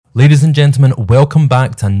Ladies and gentlemen, welcome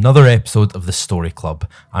back to another episode of The Story Club.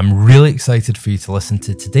 I'm really excited for you to listen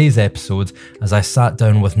to today's episode as I sat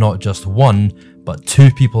down with not just one, but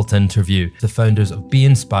two people to interview. The founders of Be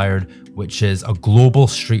Inspired, which is a global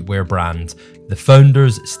streetwear brand. The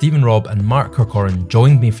founders, Stephen Robb and Mark Corcoran,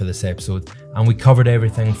 joined me for this episode, and we covered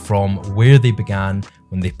everything from where they began,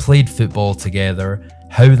 when they played football together,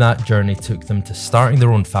 how that journey took them to starting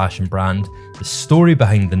their own fashion brand, the story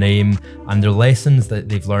behind the name, and their lessons that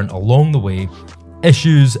they've learned along the way,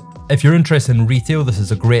 issues. If you're interested in retail, this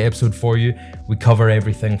is a great episode for you. We cover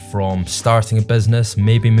everything from starting a business,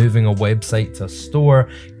 maybe moving a website to a store.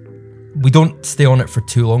 We don't stay on it for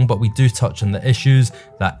too long, but we do touch on the issues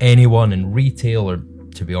that anyone in retail, or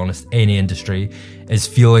to be honest, any industry, is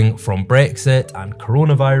feeling from Brexit and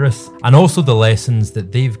coronavirus, and also the lessons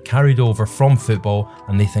that they've carried over from football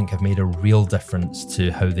and they think have made a real difference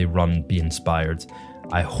to how they run Be Inspired.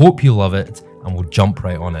 I hope you love it, and we'll jump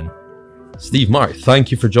right on in. Steve, Mark,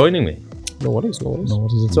 thank you for joining me. No worries at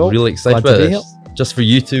all. I'm really excited about this. Just for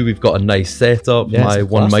you two, we've got a nice setup. Yes, my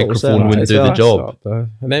one microphone wouldn't do the job.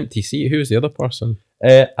 An empty seat. Who's the other person?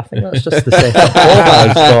 I think that's just the setup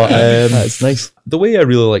I've got. That's nice. The way I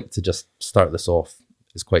really like to just start this off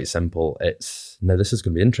is quite simple. Now this is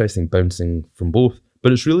going to be interesting, bouncing from both,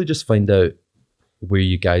 but it's really just find out where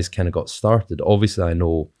you guys kind of got started. Obviously, I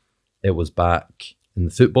know it was back in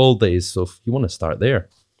the football days, so if you want to start there.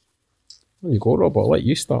 Well, you go, Rob. I'll let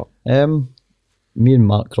you start. Me and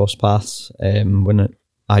Mark crossed paths when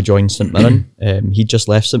I joined St Mirren. He'd just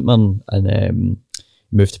left St Mirren and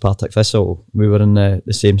moved to Partick Thistle. We were in the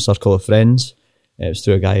same circle of friends. It was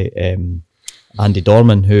through a guy, Andy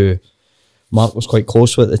Dorman, who Mark was quite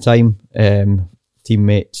close with at the time.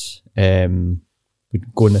 Teammates.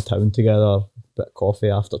 We'd go in the town together, bit of coffee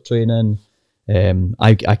after training.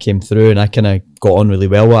 I came through and I kind of got on really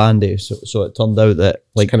well with Andy, so it turned out that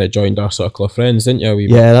kind of joined our circle of friends, didn't you?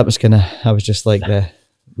 Yeah, that was I was just like the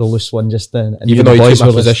loose one, just then. Even though you took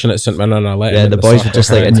my position at St Mirren, I let him. Yeah, the boys were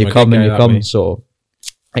just like, and you come. So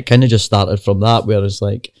it kind of just started from that. Whereas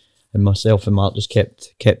and myself and Mark just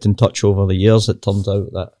kept in touch over the years. It turned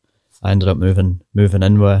out that I ended up moving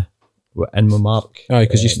in with Mark. Aye,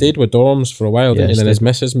 because you stayed with dorms for a while, didn't you? And then his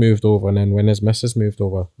missus moved over, and then when his missus moved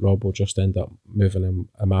over, Rob will just end up moving in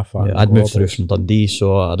my flat. Yeah, I'd moved through from Dundee,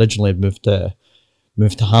 so I originally moved to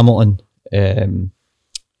Hamilton, and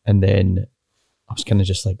then I was kind of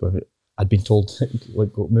just I'd been told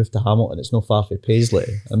move to Hamilton, it's no far from Paisley,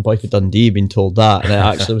 and boy for Dundee been told that, and it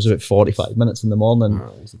actually was about 45 minutes in the morning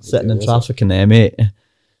sitting in traffic in the M8.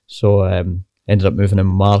 So ended up moving in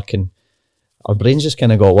with Mark, and our brains just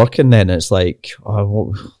kind of got working then. It's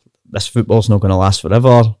this football's not going to last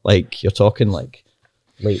forever. You're talking late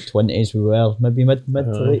 20s we were, maybe mid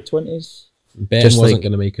to late 20s. Betting wasn't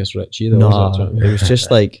going to make us rich either. No, it was just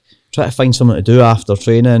try to find something to do after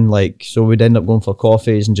training. So we'd end up going for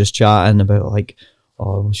coffees and just chatting about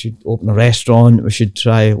we should open a restaurant. We should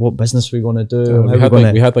try what business we're going to do.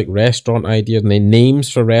 We had restaurant ideas and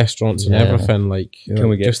names for restaurants and everything. Can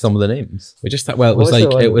we get some of the names? We just it was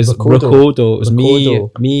Ricodo. It was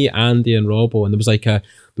me, Andy, and Robbo, and there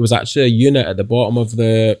was actually a unit at the bottom of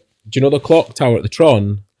the. Do you know the clock tower at the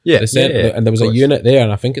Tron? Yeah, and there was a unit there,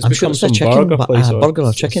 and I think it's become some burger place. Burger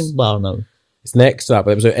or chicken bar now. It's next to that,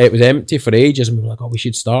 but it was empty for ages, and we were like, we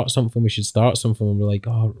should start something. And we're like,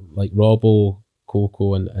 Robbo,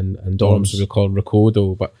 Coco and Dorms, we were calling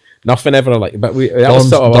Ricodo, but nothing ever But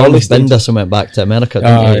Dorms binned us and went back to America.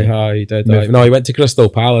 Aye, he did. No, he went to Crystal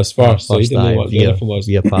Palace first, so he didn't know what the other was.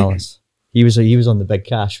 Via Palace. He was on the big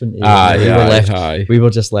cash, wasn't he? We were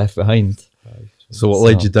just left behind. So what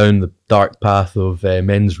led you down the dark path of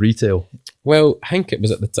men's retail? Well, I think it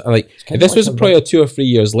was at the time, this was probably 2 or 3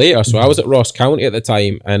 years later, so I was at Ross County at the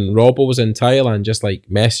time, and Robbo was in Thailand just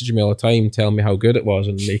messaging me all the time, telling me how good it was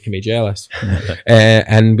and making me jealous.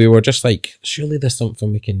 And we were just surely there's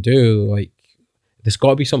something we can do, there's got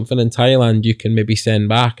to be something in Thailand you can maybe send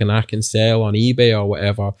back and I can sell on eBay or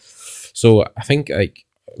whatever. So I think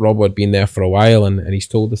Rob had been there for a while, and he's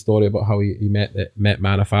told the story about how he met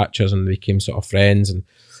manufacturers and became sort of friends, and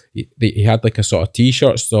he had a sort of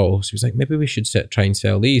t-shirt stall, so he was like, maybe we should try and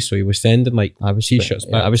sell these. So he was sending t-shirts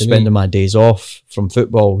back. I was spending my days off from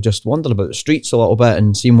football just wandering about the streets a little bit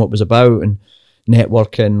and seeing what was about and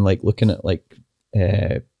networking, looking at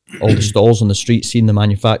all the stalls on the street, seeing the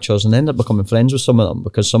manufacturers, and ended up becoming friends with some of them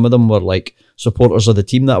because some of them were supporters of the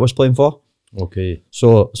team that I was playing for. Okay.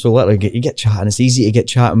 So literally you get chatting. It's easy to get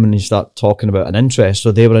chatting when you start talking about an interest.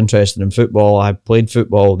 So they were interested in football. I played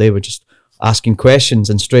football. They were just asking questions,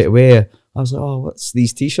 and straight away I was like, what's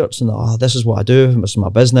these t-shirts? And this is what I do. This is my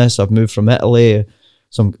business. I've moved from Italy.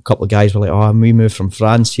 some couple of guys were like, oh, we moved from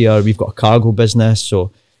France here. We've got a cargo business.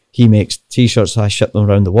 So he makes T-shirts. I ship them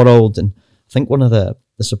around the world. And I think one of the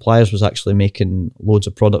suppliers was actually making loads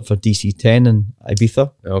of product for DC-10 in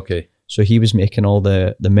Ibiza. Okay. So he was making all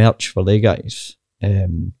the merch for they guys.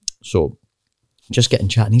 So just getting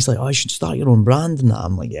chatting. He's like, oh, you should start your own brand and that.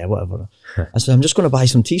 I'm like, yeah, whatever. I said, I'm just going to buy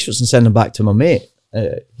some T-shirts and send them back to my mate.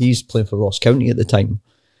 He's playing for Ross County at the time.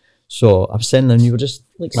 So I was sending them, you were just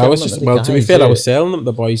like, to be fair, I was selling them to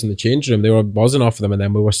the boys in the change room. They were buzzing off of them, and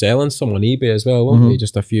then we were selling some on eBay as well, weren't we?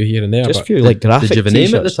 Just a few here and there. Just a few like graphic. Did you have a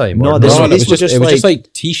name at the time? No, it was just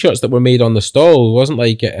like T-shirts that were made on the stall. It wasn't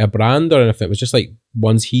like a brand or anything. It was just like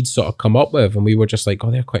ones he'd sort of come up with, and we were just like,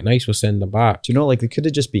 oh, they're quite nice, we'll send them back. Do you know, like they could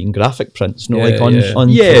have just been graphic prints, on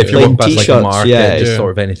if you walk past like a market, just yeah.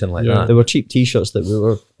 sort of anything like that. They were cheap T-shirts that we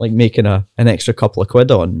were like making an extra couple of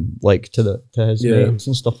quid on, like to his mates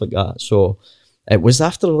and stuff like that. So it was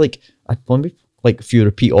after like I'd maybe like a few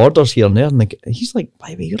repeat orders here and there, and like he's like,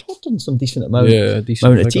 by the way, you're ordering some decent amount of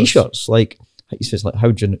T-shirts. Like he says, like,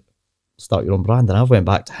 how'd you start your own brand? And I went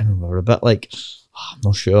back to him and we were a bit like, I'm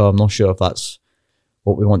not sure if that's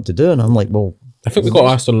what we want to do. And I'm like, well, I think we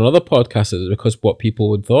got asked on another podcast because what people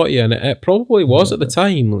would thought of you, and it probably was at the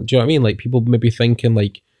time. Do you know what I mean? Like people maybe thinking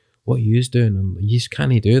like, what are you doing? And you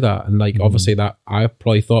can't do that. And like obviously that I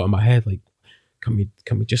probably thought in my head like, can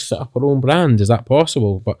we just set up our own brand? Is that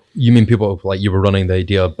possible? But you mean people like you were running the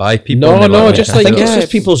idea by people? No, just like I think it's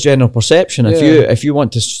just people's general perception. If you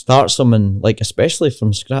want to start something like especially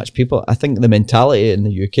from scratch, people, I think the mentality in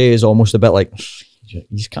the UK is almost a bit like,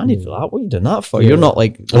 you can't do that. What are you doing that for? You're not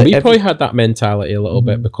like. And we probably had that mentality a little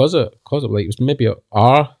bit because of like it was maybe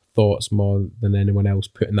our thoughts more than anyone else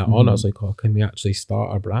putting that on. I was like, oh, can we actually start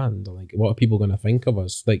our brand? Like, what are people going to think of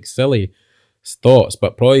us? Like silly thoughts,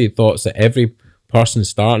 but probably thoughts that every person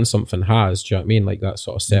starting something has. Do you know what I mean? Like that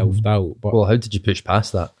sort of self-doubt. But well, how did you push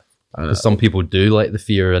past that? Because some people do like the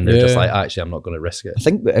fear, and they're just like, actually, I'm not going to risk it. I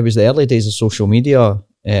think it was the early days of social media,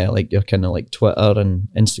 like your kind of like Twitter and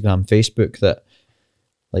Instagram, Facebook, that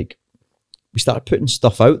like we started putting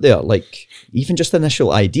stuff out there, like even just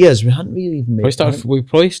initial ideas. We hadn't really made. We talked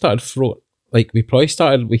about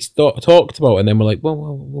it, and then we're like, well,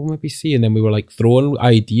 we'll maybe see, and then we were like throwing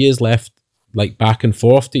ideas left like back and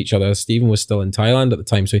forth to each other. Stephen was still in Thailand at the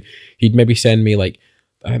time, so he'd maybe send me like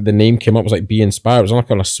the name came up was like Be Inspired. It was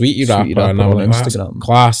like on a Sweetie rapper, and I was like, Instagram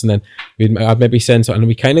class. And then I'd maybe send something, and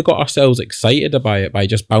we kind of got ourselves excited by it by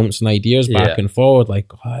just bouncing ideas back and forward,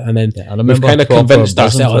 like, and then we've kind of convinced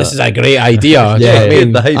ourselves this is a great idea. I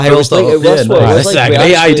was like, this is a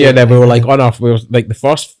great idea. And then we were like we were like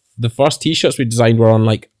the first T-shirts we designed were on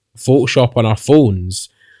like Photoshop on our phones.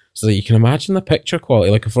 So that you can imagine the picture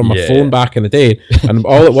quality, like from a phone back in the day. And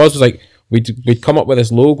all it was like, we'd come up with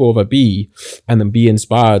this logo of a bee and then Be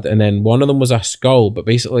Inspired. And then one of them was a skull, but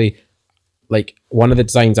basically like one of the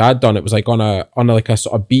designs I'd done, it was like on a like a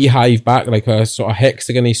sort of beehive back, like a sort of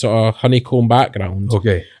hexagon-y sort of honeycomb background.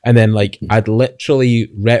 Okay. And then like I'd literally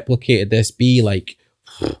replicated this bee like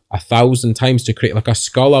 1,000 times to create like a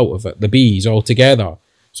skull out of it, the bees all together.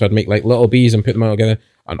 So I'd make like little bees and put them all together.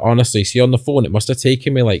 And honestly, see on the phone, it must have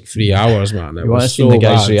taken me like 3 hours, man. You want to see the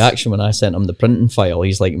guy's reaction when I sent him the printing file?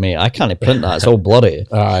 He's like, mate, I can't print that. It's all blurry.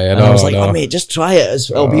 I was like, oh, mate, just try it.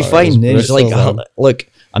 It'll be fine. And he's like, look,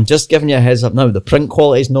 I'm just giving you a heads up now. The print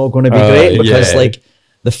quality is not going to be great because like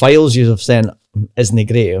the files you have sent isn't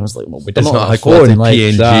great. I was like, well, we don't it's know not high quality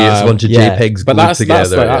PNG. It's a bunch of JPEGs but glued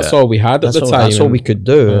together. That's all we had at the time. That's all we could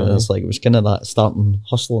do. It's like it was kind of that starting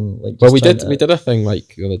hustling. Like, well, we did a thing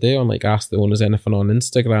like the other day on like Ask the Owners Anything on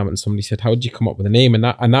Instagram, and somebody said, "How did you come up with a name?" And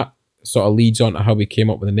that sort of leads on to how we came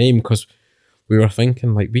up with a name, because we were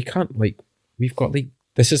thinking like we can't like we've got like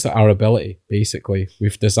this is our ability basically.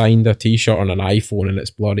 We've designed a T-shirt on an iPhone and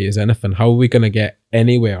it's bloody as anything. How are we going to get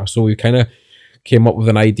anywhere? So we kind of came up with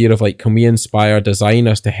an idea of like, can we inspire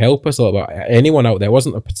designers to help us a little bit? Anyone out there, it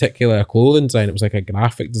wasn't a particular clothing design, it was like a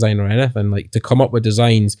graphic design or anything, like to come up with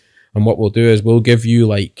designs. And what we'll do is we'll give you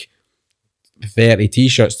like 30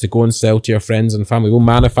 T-shirts to go and sell to your friends and family. We'll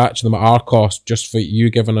manufacture them at our cost just for you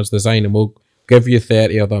giving us design, and we'll give you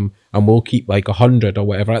 30 of them, and we'll keep like 100 or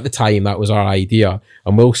whatever. At the time, that was our idea,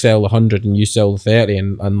 and we'll sell 100 and you sell 30,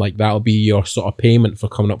 and like that'll be your sort of payment for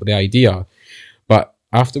coming up with the idea. But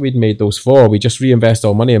after we'd made those 4, we just reinvested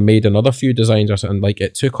our money and made another few designs or something. Like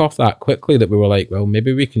it took off that quickly that we were like, well,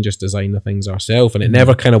 maybe we can just design the things ourselves. And it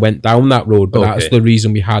never kind of went down that road, but that's the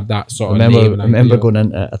reason we had that sort of name. I remember going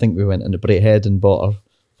into, I think we went into Braethead and bought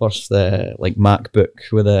our first like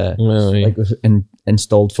MacBook with a Really? like with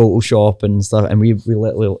installed Photoshop and stuff, and we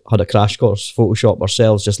literally had a crash course Photoshop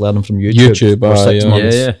ourselves, just learning from YouTube for 6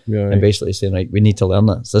 months. Yeah. And basically saying, like, we need to learn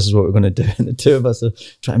this. This is what we're going to do. And the two of us are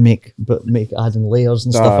trying to make adding layers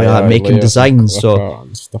and stuff like that, making designs. So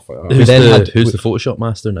stuff like that. Who's the Photoshop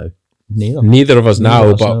master now? Neither of us now,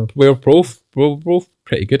 of us but now. we're both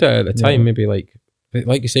pretty good at it at the time. Maybe like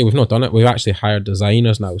you say, we've not done it. We've actually hired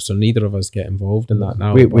designers now, so neither of us get involved in that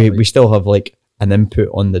now. We still have like an input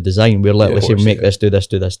on the design. We're literally saying, make this, do this,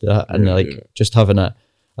 do this, do that, and just having a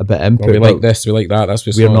bit of input. We like this, we like that. That's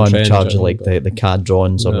what's we're not in charge of like the CAD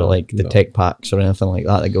drawings or like the tech packs or anything like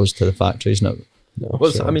that goes to the factories now.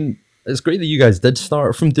 I mean, it's great that you guys did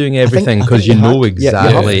start from doing everything because you know have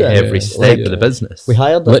to, every step of the business. We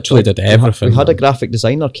hired did everything. We had a graphic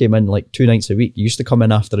designer came in like 2 nights a week. He used to come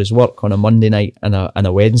in after his work on a Monday night and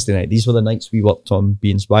a Wednesday night. These were the nights we worked on Be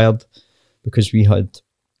Inspired, because we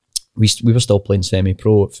were still playing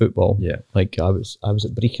semi-pro at football. Yeah, like I was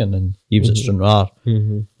at Brecon and he was at Stranraer.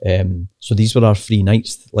 Mm-hmm. So these were our free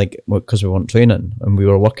nights, like, because we weren't training and we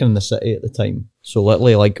were working in the city at the time. So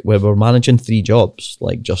literally, like, we were managing 3 jobs,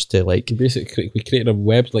 like, just to like. Basically, we created a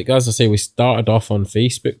web. Like, as I say, we started off on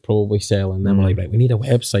Facebook, probably selling. Then we're like, right, we need a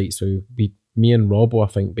website. So me and Robbo,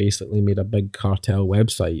 I think, basically made a big cartel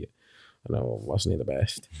website. And it wasn't the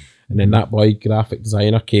best. And then that boy graphic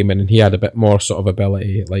designer came in and he had a bit more sort of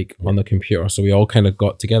ability on the computer. So we all kind of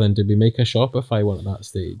got together. And did we make a Shopify one at that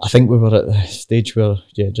stage? I think we were at the stage where,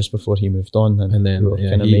 just before he moved on. And then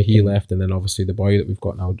he left. And then obviously the boy that we've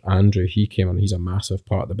got now, Andrew, he came on. He's a massive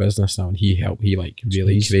part of the business now. And he helped. He like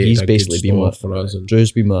really created he's a basically good been store with for us. And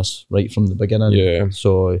Drew's been with us right from the beginning. Yeah.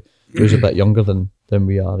 So Drew's a bit younger than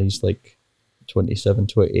we are. He's like 27,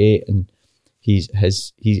 28. And he's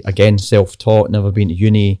again self-taught, never been to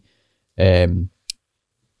uni, done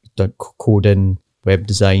coding, web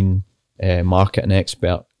design, marketing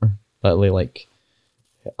expert. Literally, like,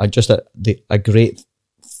 a great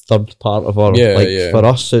third part of our for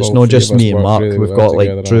us. So it's All not three just of us me and work Mark. really We've well got like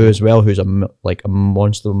together, Drew as well, who's a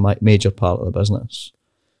monster major part of the business.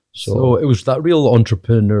 So it was that real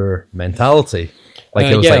entrepreneur mentality.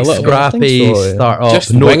 Like it was yeah, like a little bit. scrappy, I think so, yeah. start up,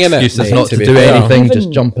 Just no winging it, excuses mate, not to to be do fair. anything, Even-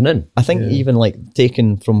 just jumping in. I think even like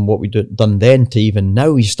taking from what we done then to even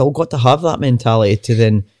now, you still got to have that mentality to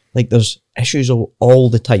then, like, there's issues all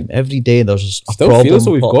the time. Every day there's a still problem. feels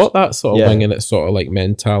like we've pops. got that sort of Yeah. winging it sort of like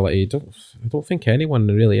mentality. I don't think anyone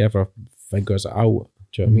really ever figures it out.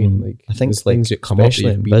 Do you know what I mean? Like, I think there's like things that come up that especially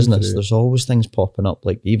you've in been business, through. there's always things popping up.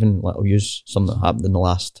 Like even like I'll use something that happened in the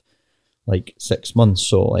last like 6 months.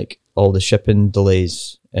 So like all the shipping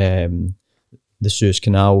delays, the Suez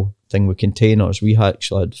Canal thing with containers. We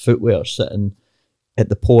actually had footwear sitting at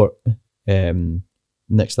the port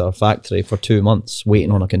next to our factory for 2 months,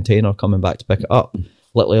 waiting on a container coming back to pick it up.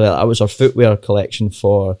 Literally, that was our footwear collection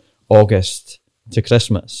for August to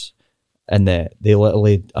Christmas. And they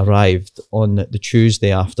literally arrived on the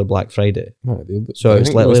Tuesday after Black Friday. No, So I it's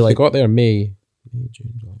think literally they like- got there May,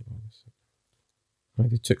 June, July, August. Like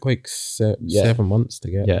they took like 7 months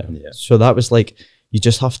to get. Yeah. there. So that was like, you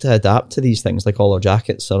just have to adapt to these things. Like all our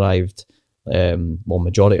jackets arrived,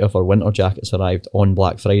 majority of our winter jackets arrived on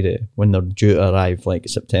Black Friday when they're due to arrive like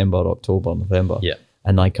September, October, November. Yeah.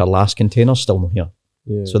 And like our last container's still not here.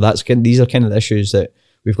 Yeah. So these are kind of the issues that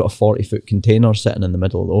we've got a 40-foot container sitting in the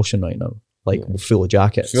middle of the ocean right now, like full of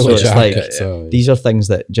jackets. Full So of it's jackets, like, these are things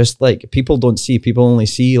that just like people don't see. People only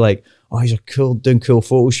see like, oh, these are cool, doing cool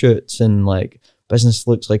photo shoots and like business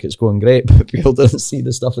looks like it's going great, but people don't see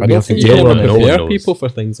the stuff that I we don't have to think you deal ever with. no one prepare knows. people for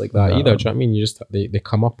things like that No. either. Do you know what I mean? You just they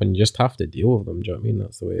come up and you just have to deal with them. Do you know what I mean?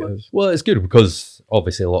 That's the way it is. Well, it's good because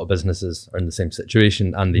obviously a lot of businesses are in the same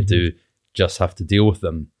situation and they do just have to deal with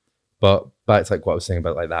them. But back to like what I was saying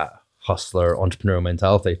about like that hustler entrepreneurial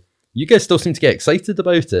mentality, you guys still seem to get excited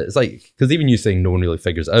about it. It's like, because even you saying no one really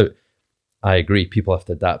figures it out, I agree, people have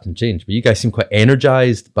to adapt and change, but you guys seem quite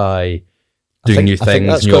energized by doing new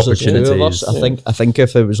things, new 'cause there's two of opportunities. us. I think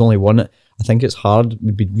if it was only one, I think it's hard. It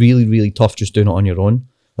would be really, really tough just doing it on your own.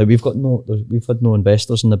 Like we've had no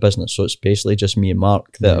investors in the business, so it's basically just me and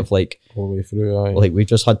Mark that have like All the way through. Aye. like we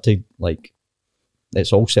just had to like,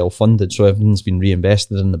 it's all self-funded, so everything's been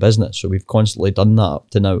reinvested in the business. So we've constantly done that up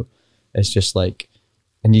to now. It's just like,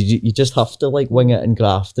 and you just have to like wing it and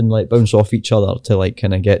graft and like bounce off each other to like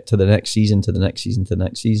kind of get to the next season, to the next season, to the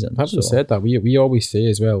next season. Having So- said that, we always say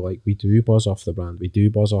as well, like we do buzz off the brand. We do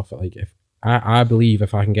buzz off it. Like if I believe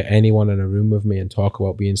if I can get anyone in a room with me and talk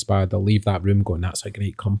about Be Inspired, they'll leave that room going, that's a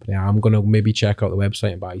great company. I'm gonna maybe check out the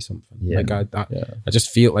website and buy something. Yeah. Like I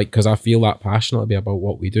just feel like, because I feel that passionately about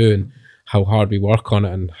what we do and how hard we work on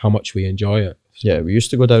it and how much we enjoy it. Yeah, we used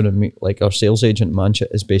to go down and meet, like, our sales agent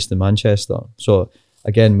is based in Manchester. So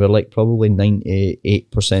again, we're like probably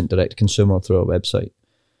 98% direct consumer through our website.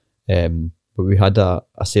 But we had a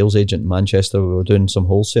sales agent in Manchester. We were doing some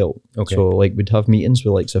wholesale. Okay. So like we'd have meetings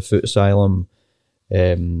with like the Foot Asylum,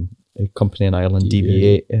 a company in Ireland,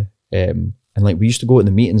 DB8. And like we used to go to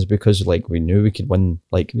the meetings because like we knew we could win,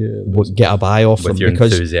 like get a buy off with them your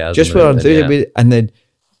because enthusiasm just with our enthusiasm. yeah. And then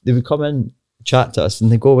they would come in, chat to us,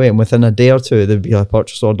 and they go away, and within a day or two there'd be a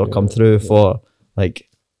purchase order come through for like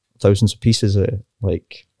thousands of pieces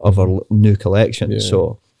of our new collection.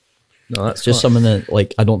 So no, that's just something that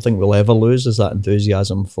like I don't think we'll ever lose is that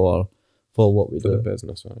enthusiasm for what we For do. the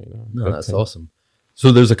business, right? No, that's awesome.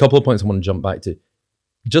 So there's a couple of points I want to jump back to.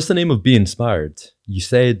 Just the name of Be Inspired. You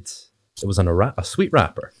said it was on a sweet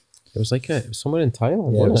wrapper. It was like it was somewhere in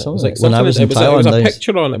Thailand. Yeah, wasn't it? It was like when I was in it was a Thailand,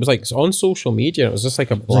 picture on. It was like on social media. It was just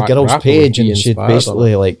like a It was black a girl's wrapper page, with Be and she'd Inspired on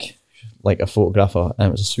basically it. like a photographer, and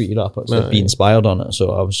it was a sweetie wrapper. It's like Right. Be Inspired on it.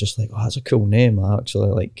 So I was just like, oh, that's a cool name. I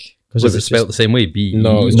actually like because Was it spelled the same way? B.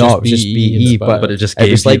 No, it was it was just BE, Inspired. but it just it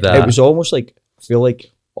gave was you like that. it was almost like I feel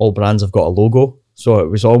like all brands have got a logo, so it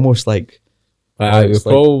was almost like It was it's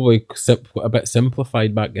like- probably a bit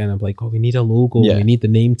simplified back then. I'm like, oh, we need a logo. Yeah. We need the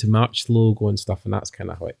name to match the logo and stuff, and that's kind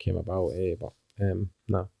of how it came about. But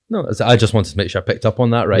no, No, I just wanted to make sure I picked up on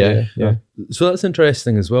that, right? yeah. So that's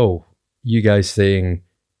interesting as well. You guys saying,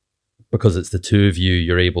 because it's the two of you,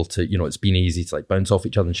 you're able to, it's been easy to like bounce off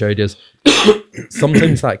each other and share ideas.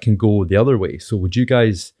 Sometimes that can go the other way. So would you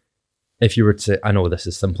guys, if you were to, I know this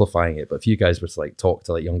is simplifying it, but if you guys were to like talk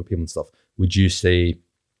to like younger people and stuff, would you say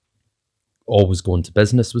always go into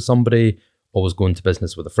business with somebody, always go into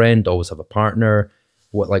business with a friend, always have a partner?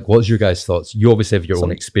 What's your guys' thoughts? You obviously have your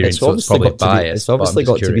own experience, so it's probably biased. It's obviously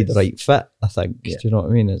but I'm got just to be the curious. right fit, I think. Yeah. Do you know what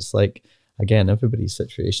I mean? It's like, again, everybody's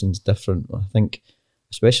situation's different. I think,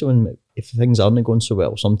 especially if things aren't going so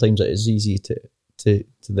well, sometimes it is easy to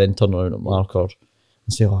then turn around at Mark and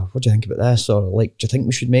say, oh, what do you think about this? Or like, do you think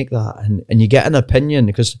we should make that? And you get an opinion,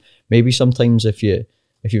 because maybe sometimes if you've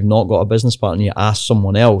not got a business partner, you ask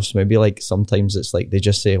someone else, maybe like sometimes it's like they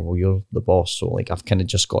just say, well, you're the boss, so like I've kind of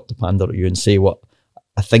just got to pander to you and say what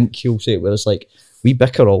I think you'll say. Whereas like we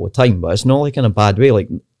bicker all the time, but it's not like in a bad way. Like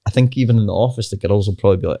I think even in the office, the girls will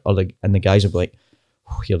probably be like, and the guys will be like,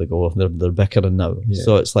 oh, here they go, they're bickering now. Yeah.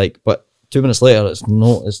 So it's like, but 2 minutes later, it's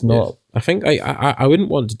not. Yeah. I think I wouldn't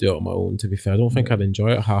want to do it on my own, to be fair. I don't think I'd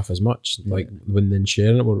enjoy it half as much, like when then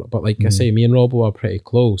sharing it. But like I say, me and Robbo are pretty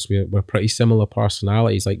close. We're pretty similar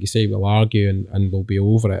personalities. Like you say, we'll argue and we'll be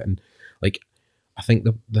over it. And like, I think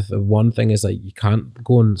the one thing is like, you can't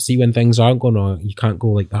go and see when things aren't going on. You can't go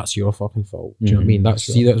like, that's your fucking fault. Do you know what I mean?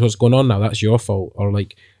 See, that's what's going on now. That's your fault. Or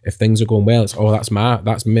like, if things are going well, it's, oh, that's me.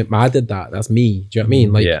 I did that. That's me. Do you know what I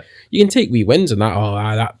mean? Like, you can take wee wins and that. Oh,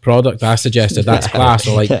 that product I suggested, that's class.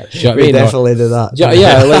 Or like, do you know what I we mean? definitely do that.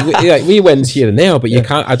 Yeah, like wee wins here and there, but you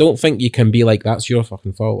can't. I don't think you can be like, that's your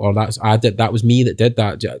fucking fault, or that was me that did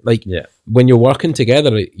that. Like, when you're working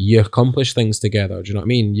together, you accomplish things together. Do you know what I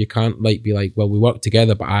mean? You can't like be like, well, we worked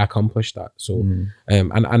together, but I accomplished that. So,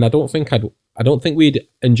 and I don't think we'd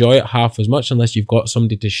enjoy it half as much unless you've got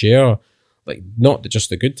somebody to share. Like, not just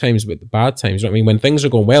the good times, but the bad times. You know what I mean? When things are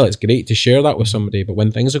going well, it's great to share that with somebody. But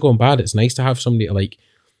when things are going bad, it's nice to have somebody to like, do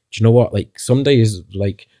you know what? Like, some days,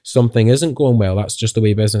 like, something isn't going well. That's just the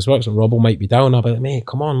way business works. And Robbo might be down. I'll be like, mate,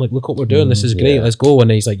 come on, like, look what we're doing. This is great. Let's go. And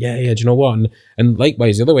he's like, yeah, do you know what? And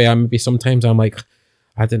likewise, the other way, sometimes I'm like,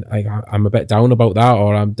 I'm a bit down about that,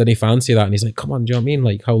 or I didn't fancy that. And he's like, come on, do you know what I mean?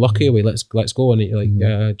 Like, how lucky are we? Let's go. And he's like,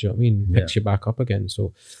 yeah, do you know what I mean? Picks you back up again.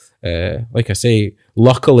 So, like I say,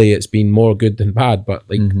 luckily it's been more good than bad, but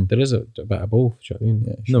like there is a bit of both. Do you know what I mean?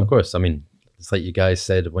 Yeah, sure. No, of course. I mean, it's like you guys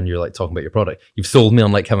said when you're like talking about your product. You've sold me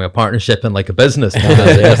on like having a partnership and like a business.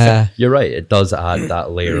 You're right. It does add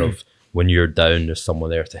that layer of when you're down, there's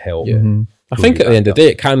someone there to help. Yeah. I think at the end of the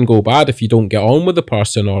day, it can go bad if you don't get on with the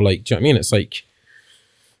person, or like, do you know what I mean? It's like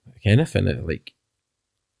anything. Like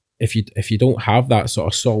if you don't have that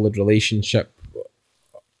sort of solid relationship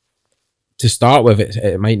to start with,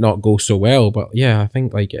 it might not go so well. But yeah, I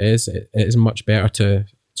think like it is much better to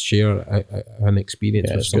share an experience.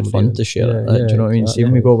 Yeah, with it's good somebody. fun to share. Yeah, Do you know what I mean? See,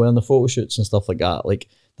 when we go away on the photo shoots and stuff like that, like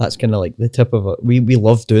that's kind of like the tip of it. We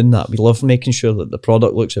love doing that. We love making sure that the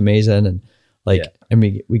product looks amazing, and like, and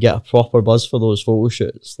we get a proper buzz for those photo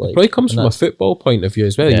shoots. Like, it probably comes from a football point of view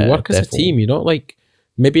as well. Yeah, You work as definitely. a team. You don't like,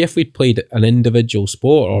 maybe if we'd played an individual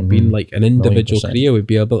sport or been like an individual 100%. career, we'd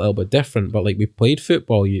be a little bit different. But like, we played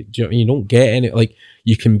football. Do you know what I mean? You don't get any, like,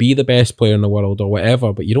 you can be the best player in the world or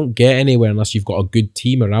whatever, but you don't get anywhere unless you've got a good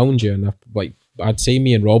team around you. And like, I'd say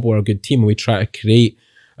me and Rob were a good team, and we try to create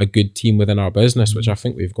a good team within our business, which I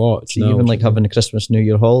think we've got. See, even like having the Christmas, New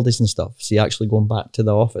Year holidays and stuff. See, actually going back to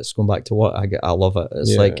the office, going back to what I love it.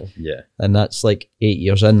 It's and that's like 8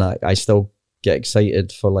 years in. I still get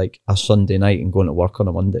excited for like a Sunday night and going to work on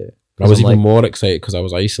a Monday. I was even more excited because I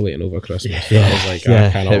was isolating over Christmas. I was like,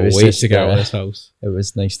 I cannot wait to get out of this house. It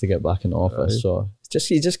was nice to get back in the office. Right.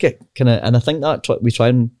 So you just get kind of, and I think that we try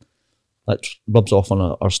and that rubs off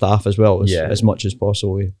on our staff as well as much as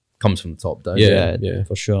possible. Comes from the top down. Yeah,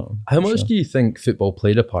 for sure. How much do you think football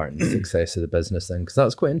played a part in the success of the business then? Because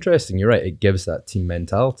that's quite interesting. You're right, it gives that team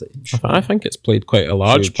mentality. I think it's played quite a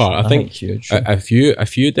large part. I think huge. A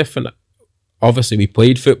few different. Obviously, we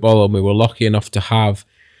played football and we were lucky enough to have.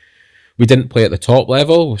 We didn't play at the top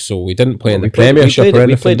level, so we didn't play in the Premiership or anything.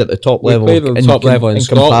 We played at the top level. We played at the top level in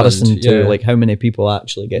comparison to like how many people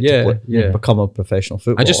actually get to become a professional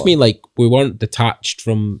footballer. I just mean like we weren't detached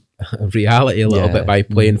from reality a little bit by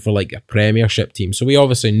playing for like a Premiership team. So we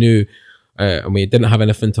obviously knew, and we didn't have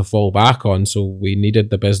anything to fall back on. So we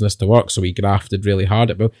needed the business to work. So we grafted really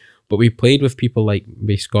hard at it. But we played with people like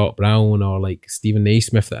maybe Scott Brown or like Stephen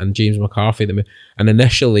Naismith and James McCarthy. And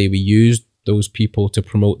initially we used those people to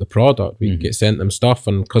promote the product. We'd get sent them stuff,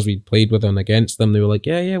 and because we played with and against them, they were like,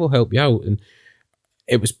 yeah, we'll help you out. And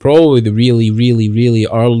it was probably the really, really, really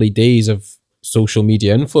early days of social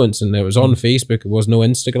media influence, and it was on Facebook. It was no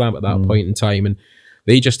Instagram at that point in time, and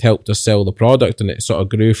they just helped us sell the product, and it sort of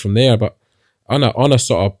grew from there. But on a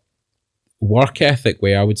sort of work ethic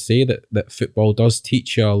way, I would say that football does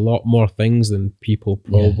teach you a lot more things than people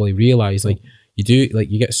probably realize. Like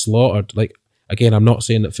you get slaughtered. Like, again, I'm not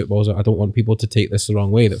saying that football's, I don't want people to take this the wrong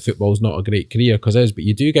way, that football's not a great career, because it is, but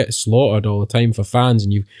you do get slaughtered all the time for fans,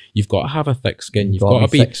 and you've got to have a thick skin. You've got to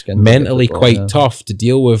be mentally quite tough to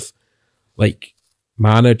deal with, like,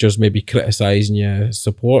 managers maybe criticising you,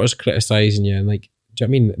 supporters criticising you, and like, do you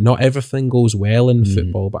know what I mean? Not everything goes well in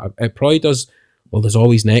football, but it probably does. Well, there's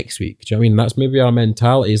always next week. Do you know what I mean? That's maybe our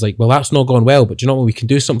mentality is like, well, that's not going well, but do you know what? We can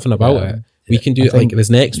do something about it. We can do it like this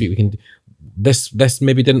next week. We can this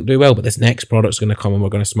maybe didn't do well, but this next product's going to come and we're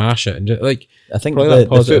going to smash it. And just, like, I think probably that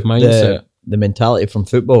positive mindset. The mentality from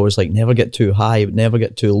football was like never get too high, never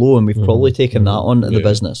get too low, and we've probably taken that onto the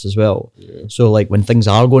business as well. Yeah. So like when things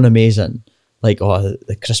are going amazing, like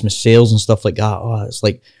the Christmas sales and stuff like that, it's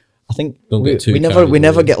like I think we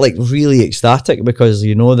never get like really ecstatic, because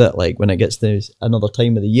you know that like when it gets to another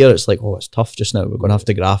time of the year, it's like, it's tough just now. We're going to have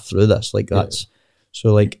to graft through this. Like that's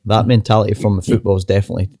so like that mentality from the football is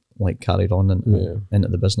definitely like carried on into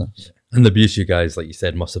the business. And the abuse you guys, like you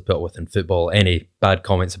said, must have put up with in football. Any bad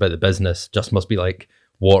comments about the business just must be like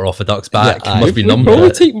water off a duck's back. Must be numbered. We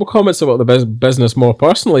probably take more comments about the business more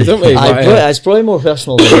personally, don't we? It's probably more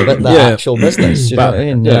personal than the actual business. You know what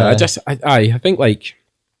I mean?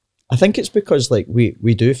 I think it's because like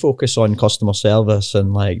we do focus on customer service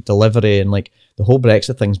and like delivery, and like the whole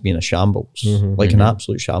Brexit thing's been a shambles, an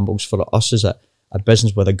absolute shambles for us as a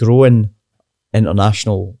business with a growing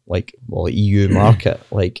international EU market.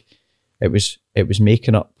 Like it was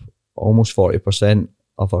making up almost 40%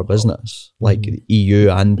 of our business, like the EU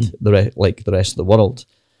and the rest of the world.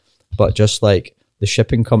 But just like the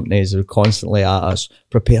shipping companies are constantly at us,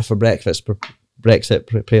 prepare for Brexit,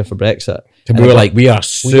 prepare for Brexit. And we were like, we are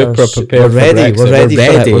super prepared.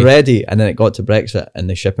 We're ready. And then it got to Brexit, and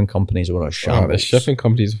the shipping companies were a shambles. The shipping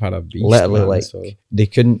companies have had a beast. Literally, they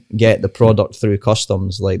couldn't get the product through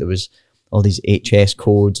customs. Like there was all these HS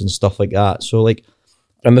codes and stuff like that. So like,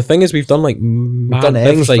 and the thing is, we've done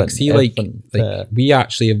things like we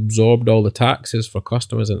actually absorbed all the taxes for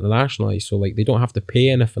customers internationally, so like they don't have to pay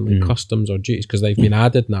anything like customs or duties because they've been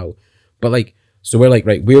added now. But like, so we're like,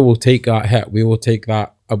 right, we will take that hit, we'll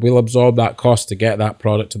absorb that cost to get that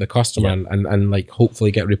product to the customer, and like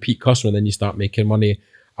hopefully get repeat customer. Then you start making money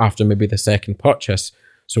after maybe the second purchase.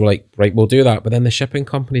 So we're like, right, we'll do that. But then the shipping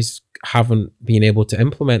companies haven't been able to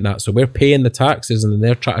implement that. So we're paying the taxes, and then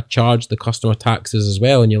they're trying to charge the customer taxes as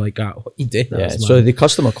well. And you're like, what are you doing? So the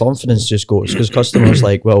customer confidence just goes, because customers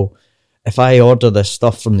like, well, if I order this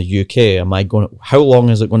stuff from the UK, how long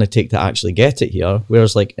is it going to take to actually get it here?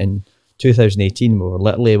 Whereas like in 2018, we were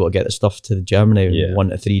literally able to get the stuff to Germany in 1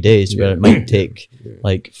 to 3 days, where it might take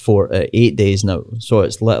like 4 to 8 days now. So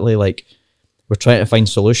it's literally like we're trying to find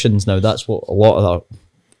solutions now. That's what a lot of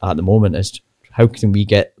at the moment is. How can we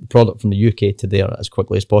get the product from the UK to there as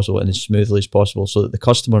quickly as possible and as smoothly as possible, so that the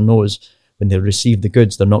customer knows when they receive the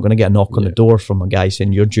goods, they're not going to get a knock on the door from a guy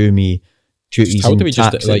saying, you're due me duties and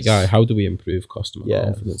taxes. How do we improve customer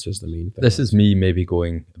confidence is the main thing. This is me maybe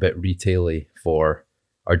going a bit retail-y for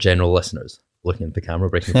our general listeners, looking at the camera,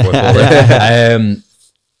 breaking the fourth wall.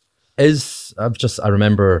 I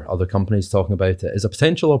remember other companies talking about it. Is a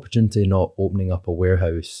potential opportunity not opening up a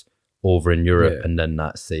warehouse over in Europe, and then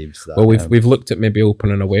that saves that? Well, we've looked at maybe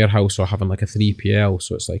opening a warehouse or having like a 3PL,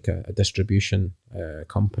 so it's like a distribution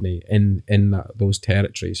company in those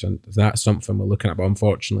territories, and that's something we're looking at. But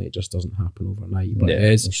unfortunately, it just doesn't happen overnight. But it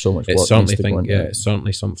is so much work. It's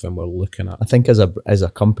certainly something we're looking at. I think as a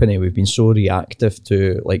company, we've been so reactive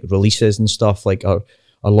to like releases and stuff. Like our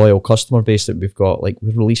loyal customer base that we've got, like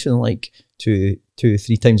we're releasing like two,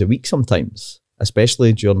 3 times a week sometimes.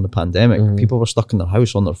 Especially during the pandemic, people were stuck in their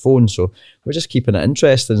house on their phone, so we're just keeping it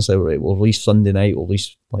interesting. So right, we'll release Sunday night, we'll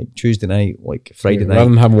release like Tuesday night, like Friday night. Rather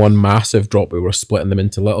than have one massive drop, we were splitting them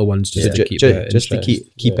into little ones just to keep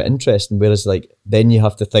it interesting. Whereas like then you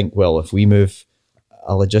have to think, well, if we move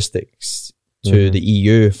a logistics to the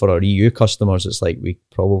EU for our EU customers, it's like we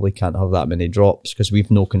probably can't have that many drops because we've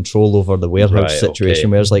no control over the warehouse situation.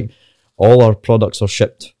 Okay. Whereas like all our products are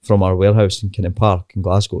shipped from our warehouse in Kinnan Park in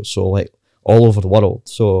Glasgow, so like all over the world.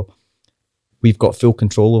 So we've got full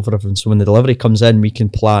control over everything. So when the delivery comes in, we can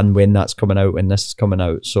plan when that's coming out, when this is coming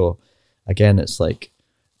out. So again, it's like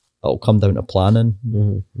it'll come down to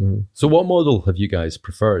planning. So what model have you guys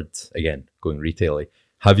preferred? Again, going retailing,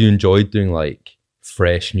 have you enjoyed doing like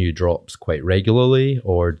fresh new drops quite regularly,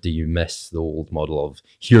 or do you miss the old model of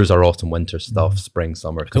here's our autumn winter stuff, spring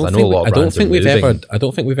summer? Because I know a lot of brands I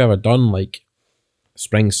don't think we've ever done like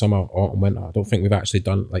spring, summer, autumn, winter. I don't think we've actually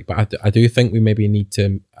done like, but I do think we maybe need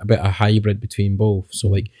to a bit of a hybrid between both. So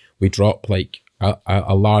like we drop like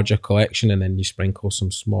a larger collection and then you sprinkle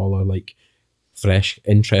some smaller like fresh,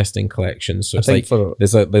 interesting collections. So it's like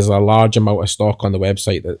there's a large amount of stock on the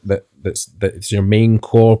website that's your main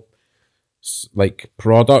core like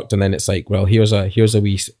product, and then it's like, well, here's a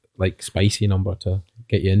wee like spicy number to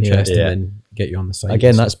get you interested and then get you on the site.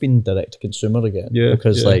 Again, that's been direct to consumer again.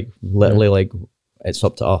 Because like literally like it's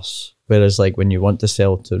up to us. Whereas like when you want to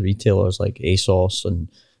sell to retailers like ASOS and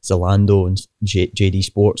Zalando and JD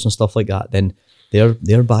Sports and stuff like that, then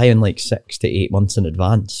they're buying like 6 to 8 months in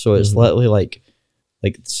advance. So it's literally like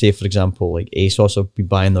say for example, like ASOS will be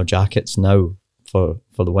buying their jackets now for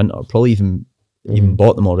the winter, probably even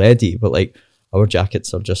bought them already, but like our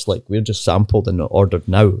jackets are just like, we're just sampled and ordered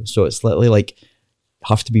now. So it's literally like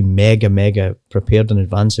have to be mega prepared in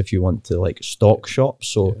advance if you want to like stock shop.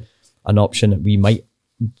 So an option that we might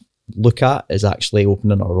look at is actually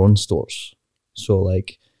opening our own stores. So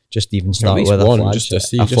like just even start with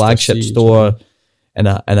a flagship store in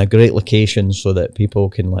a great location so that people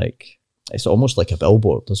can like, it's almost like a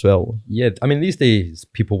billboard as well. Yeah, I mean these days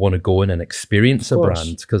people want to go in and experience a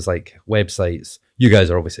brand, because like websites, you guys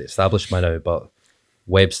are obviously established by now, but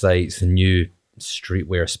websites and new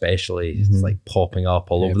streetwear especially is like popping up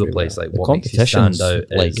all over the place. Like the what makes you stand out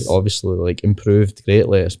like obviously like improved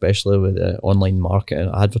greatly, especially with the online marketing,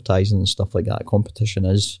 advertising and stuff like that. Competition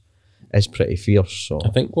is pretty fierce. So I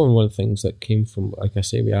think one of the things that came from, like I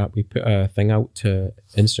say, we put a thing out to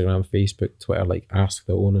Instagram, Facebook, Twitter, like ask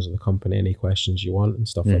the owners of the company any questions you want and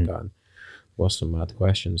stuff like that. And was some mad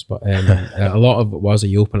questions, but a lot of it was, are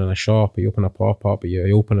you opening a shop, are you opening a pop-up, are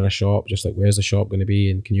you opening a shop, just like where's the shop going to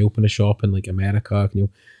be, and can you open a shop in like America,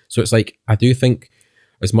 so it's like, I do think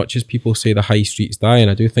as much as people say the high street's dying,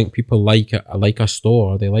 I do think people like a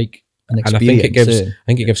store, they like an experience, and I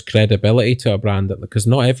think it gives credibility to a brand, that because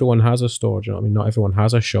not everyone has a store, do you know what I mean? Not everyone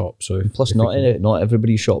has a shop, so plus not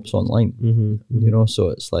everybody shops online, you know, so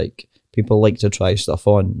it's like people like to try stuff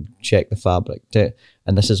on, check the fabric,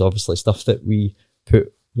 and this is obviously stuff that we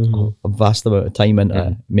put a vast amount of time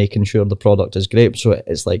into making sure the product is great. So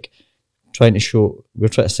it's like we're trying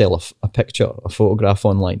to sell a picture, a photograph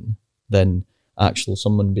online, then actually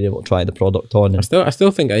someone be able to try the product on. I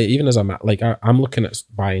still think, even as I'm looking at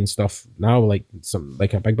buying stuff now, like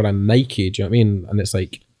a big brand, Nike, do you know what I mean? And it's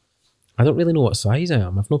like, I don't really know what size I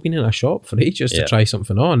am. I've not been in a shop for ages to try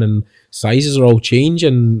something on, and sizes are all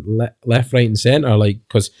changing left, right and centre, like,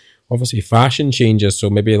 because obviously fashion changes. So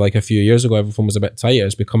maybe like a few years ago everything was a bit tighter,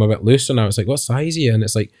 it's become a bit looser now. It's like, what size are you? And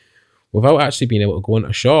it's like, without actually being able to go into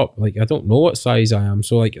a shop, like I don't know what size I am.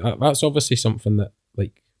 So like that's obviously something that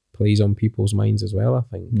like plays on people's minds as well, I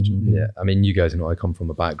think. Yeah, I mean, you guys know I come from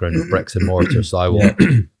a background of bricks and mortar, so I will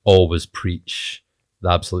always preach the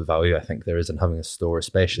absolute value I think there is in having a store,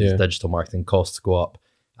 especially as digital marketing costs go up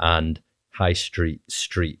and high street,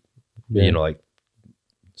 you know, like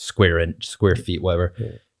square feet, whatever,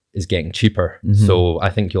 is getting cheaper. So I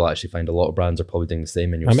think you'll actually find a lot of brands are probably doing the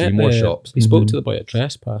same, and you'll see more shops. We spoke to the boy at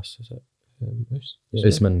Trespass, is it?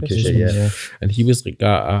 Usman Kushi, and he was like,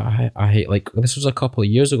 I hate, like, this was a couple of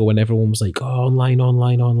years ago when everyone was like, oh, online,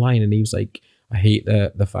 and he was like, I hate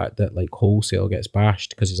the fact that like wholesale gets bashed,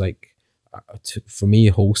 because he's like, for me,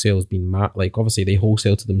 wholesale's been like obviously they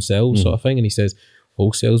wholesale to themselves sort of thing, and he says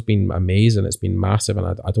wholesale's been amazing, it's been massive, and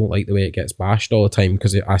I don't like the way it gets bashed all the time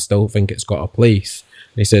because I still think it's got a place.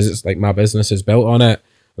 And he says it's like my business is built on it,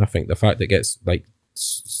 and I think the fact that it gets like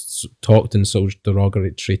talked in so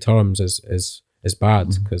derogatory terms is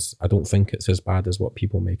bad, because I don't think it's as bad as what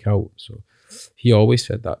people make out. So he always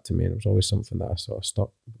said that to me, and it was always something that I sort of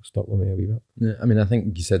stuck with me a wee bit. Yeah, I mean, I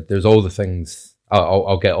think you said there's all the things.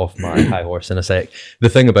 I'll get off my high horse in a sec. The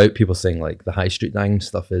thing about people saying like the high street nine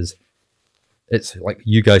stuff is, it's like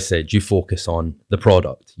you guys said, you focus on the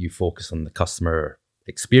product, you focus on the customer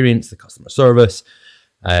experience, the customer service.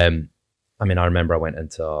 I mean, I remember I went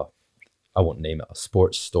into I won't name it, a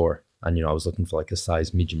sports store, and I was looking for like a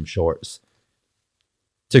size medium shorts.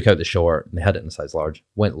 Took out the short, and they had it in a size large.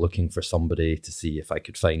 Went looking for somebody to see if I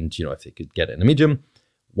could find, if they could get it in a medium.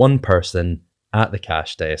 One person at the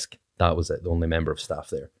cash desk. That was it, the only member of staff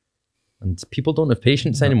there. And people don't have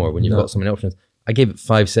patience anymore when you've got so many options. I gave it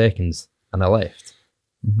 5 seconds and I left.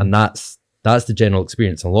 And that's the general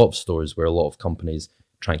experience in a lot of stores, where a lot of companies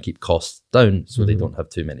try and keep costs down so they don't have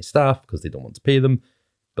too many staff because they don't want to pay them.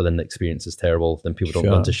 But then the experience is terrible. Then people don't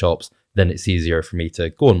go into shops. Then it's easier for me to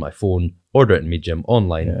go on my phone, order it in medium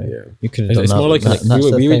online. Yeah. You could have done it's that. more like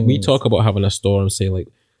we we talk about having a store and say like,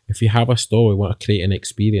 if you have a store, we want to create an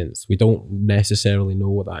experience. We don't necessarily know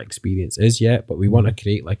what that experience is yet, but we want to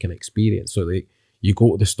create like an experience. So that you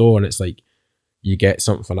go to the store and it's like you get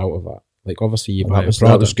something out of it. Like obviously you buy a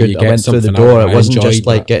product, was good. you I get went through the something out door. of It wasn't just enjoyed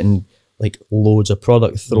like that. getting like loads of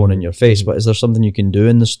product thrown in your face, but is there something you can do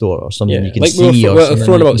in the store, or something you can like see, or we're something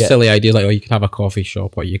throwing you about can get? silly ideas like, you could have a coffee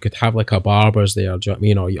shop, or you could have like a barber's there, do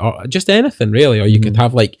you know what I mean? Or just anything really, or you could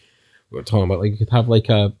have like, we were talking about like, you could have like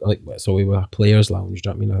so we were a players lounge,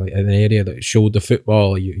 do you know what I mean? Like an area that showed the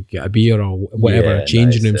football, you get a beer or whatever, a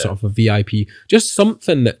changing room, sort of a VIP, just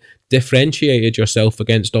something that differentiated yourself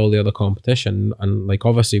against all the other competition. And like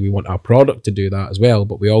obviously we want our product to do that as well,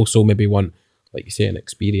 but we also maybe want, like you say, an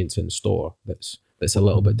experience in store that's a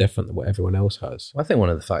little bit different than what everyone else has. I think one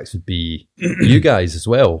of the facts would be you guys as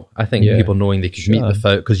well. I think people knowing they could meet the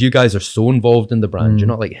found, because you guys are so involved in the brand. You're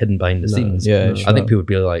not like hidden behind the scenes. Yeah, I think people would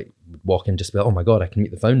be like, walk in, just be like, oh my God, I can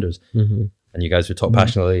meet the founders. And you guys would talk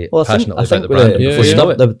passionately about the brand. Before you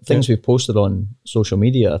know it. The things we've posted on social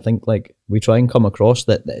media, I think like we try and come across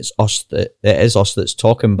that it's us, that it is us that's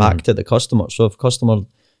talking back to the customer. So if a customer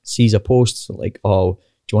sees a post like, oh,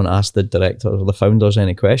 do you want to ask the director or the founders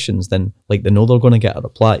any questions, then like they know they're going to get a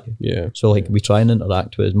reply. So like we try and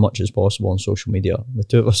interact with as much as possible on social media. The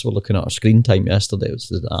two of us were looking at our screen time yesterday, which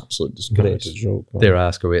is an absolute disgrace. Dare I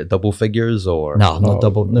ask, are we at double figures or? No, not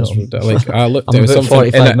double. No, like I looked I'm at about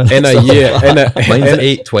something 45 minutes in a year. Mine's at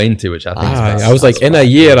 820, which I think is fast. I was like, in a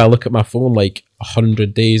year, I look at my phone like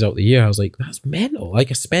 100 days out the year. I was like, that's mental.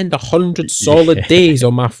 Like I spend 100 solid days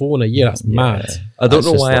on my phone a year. That's mad. I don't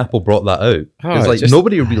know why Apple brought that out. It's like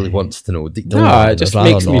nobody really wants to know. It just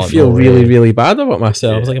makes me feel really, really bad about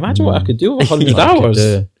myself. I was like, imagine what I could do with 100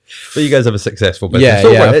 hours. But you guys have a successful business.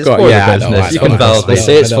 It's for the business. You can validate. I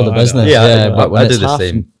say it's for the business. But when I it's do the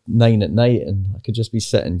same. 9 at night and I could just be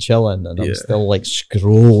sitting chilling and I'm still like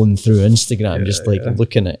scrolling through Instagram, just like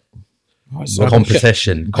looking at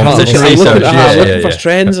competition I'm research. looking for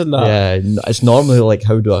trends and that. Yeah, it's normally like,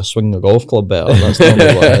 how do I swing the golf club better? That's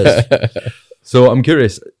normally what it is. So I'm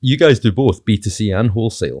curious, you guys do both B2C and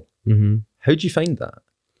wholesale. How do you find that?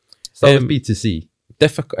 Start with B2C.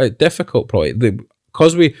 Difficult probably,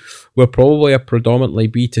 because we're probably a predominantly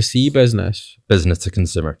B2C business. Business to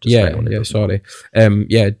consumer. Direct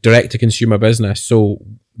to consumer business. So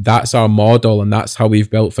that's our model and that's how we've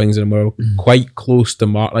built things, and we're quite close to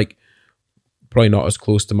like probably not as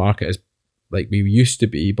close to market as like we used to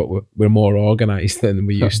be, but we're more organized than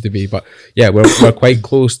we used to be. But yeah, we're quite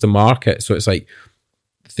close to market. So it's like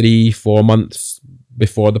 3-4 months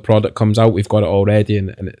before the product comes out, we've got it all ready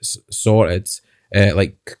and it's sorted.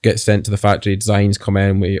 Like gets sent to the factory, designs come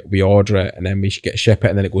in, we order it, and then we should ship it,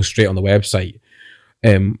 and then it goes straight on the website.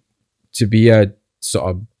 To be a sort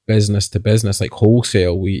of business to business, like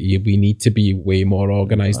wholesale, we need to be way more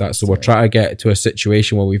organized. So we're trying to get to a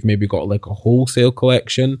situation where we've maybe got like a wholesale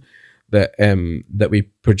collection that we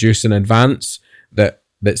produce in advance,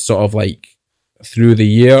 that's sort of like through the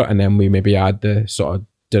year, and then we maybe add the sort of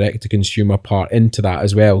direct to consumer part into that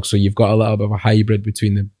as well. So you've got a little bit of a hybrid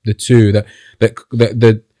between the two,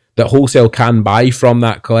 that wholesale can buy from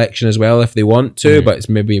that collection as well if they want to, but it's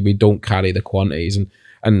maybe we don't carry the quantities,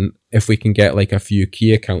 and if we can get like a few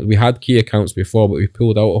key accounts, we had key accounts before, but we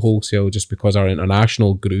pulled out of wholesale just because our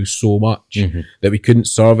international grew so much that we couldn't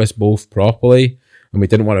service both properly. and we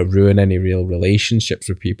didn't want to ruin any real relationships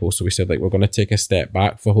with people. So we said, like, we're going to take a step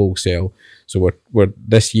back for wholesale. So we're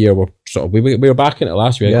this year, we're sort of, we were back in it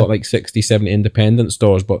last year. I got like 60, 70 independent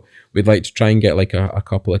stores, but we'd like to try and get like a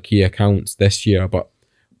couple of key accounts this year. But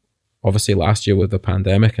obviously last year with the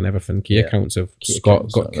pandemic and everything, key accounts have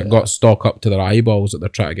got stock up to their eyeballs that they're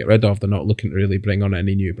trying to get rid of. They're not looking to really bring on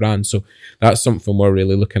any new brands. So that's something we're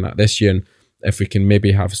really looking at this year. And if we can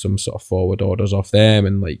maybe have some sort of forward orders off them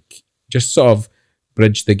and like just sort of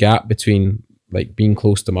bridge the gap between like being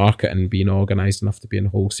close to market and being organised enough to be in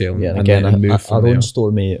wholesale. Yeah, and again, our own store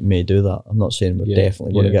may do that. I'm not saying we're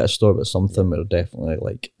definitely going to get a store, but something we're definitely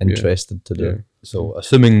like interested to do. Yeah. So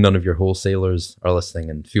assuming none of your wholesalers are listening,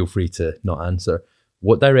 and feel free to not answer,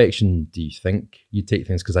 what direction do you think you take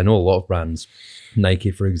things? Because I know a lot of brands,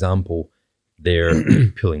 Nike, for example, they're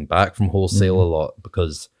pulling back from wholesale a lot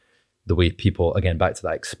because the way people, again, back to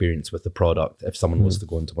that experience with the product, if someone was to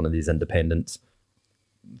go into one of these independents,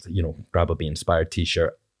 you know, grab a Be Inspired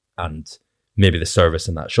t-shirt and maybe the service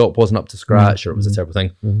in that shop wasn't up to scratch or it was a terrible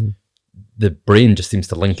thing, the brain just seems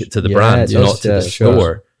to link it to the brand, not to the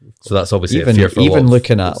store. So that's obviously a fear for even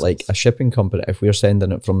looking at like a shipping company, if we're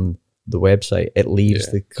sending it from the website, it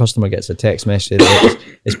leaves, the customer gets a text message that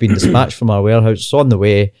it's been dispatched from our warehouse, it's on the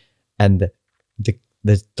way, and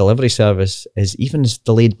the delivery service is even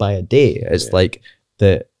delayed by a day. It's like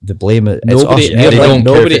the blame it. Nobody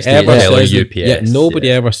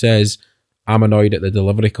ever says I'm annoyed at the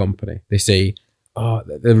delivery company. They say, oh,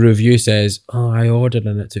 the review says, oh, I ordered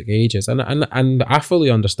and it took ages, and I fully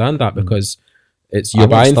understand that because it's you're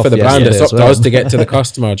buying for the brand. It's up to us to get to the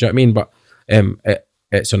customer. Do you know what I mean? But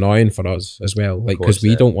it's annoying for us as well, like because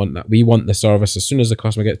we don't want that. We want the service as soon as the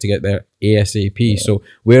customer gets to get there ASAP. Yeah. So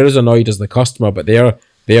we're as annoyed as the customer, but their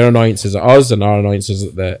annoyances at us and our annoyances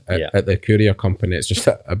at the courier company. It's just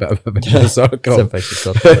a bit of a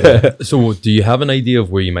circle. So do you have an idea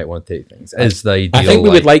of where you might want to take things? Is the ideal? I think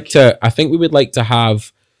we would like to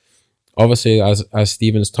have, obviously, as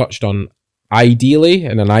Stephen's touched on, ideally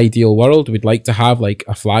in an ideal world, we'd like to have like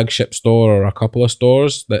a flagship store or a couple of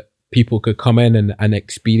stores that people could come in and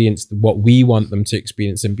experience what we want them to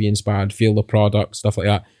experience and be inspired, feel the product, stuff like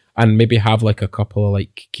that. And maybe have like a couple of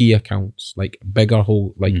like key accounts, like bigger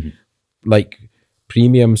like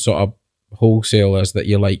premium sort of wholesalers that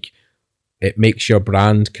you like. It makes your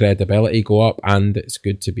brand credibility go up, and it's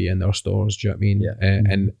good to be in their stores. Do you know what I mean?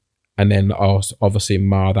 Yeah. And then also obviously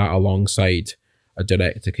mar that alongside a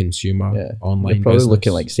direct to consumer online. You're probably business.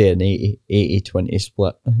 Looking like say an 80-20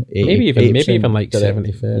 split. 80, maybe even like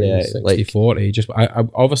 70-30, 60-40. Just I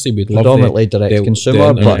obviously we'd love predominantly direct to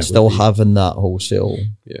consumer, but still having that wholesale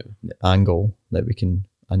angle that we can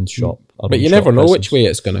shop. But you never know which way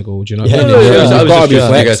it's going to go. Do you know? I was just you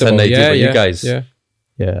guys had an idea, but you guys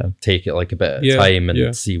take it like a bit of time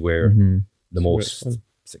and see where the most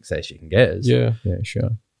success you can get is. Yeah,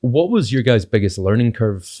 sure. What was your guys' biggest learning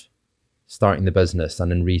curve starting the business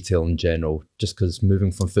and in retail in general? Just because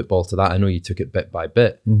moving from football to that, I know you took it bit by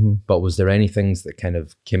bit, but was there any things that kind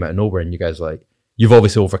of came out of nowhere and you guys were like, you've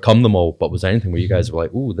obviously overcome them all, but was there anything where you guys were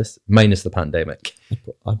like, oh, this minus the pandemic?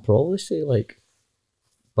 I'd probably say like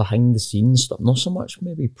behind the scenes stuff, not so much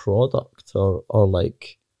maybe product or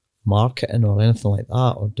like marketing or anything like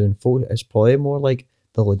that, or doing photo. It's probably more like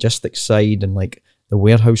the logistics side and like the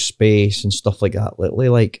warehouse space and stuff like that. Literally,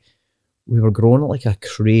 like we were growing at like a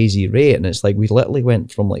crazy rate, and it's like we literally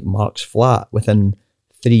went from like Mark's Flat within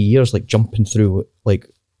 3 years, like jumping through like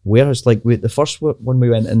warehouse. Like the first one we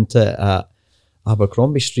went into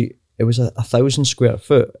Abercrombie Street, it was 1,000 square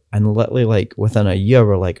foot, and literally like within a year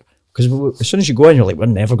we're like, because as soon as you go in you're like, we're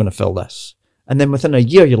never going to fill this, and then within a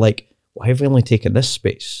year you're like, why have we only taken this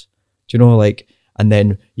space? Do you know, like, and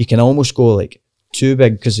then you can almost go like too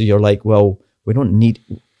big because you're like, well, we don't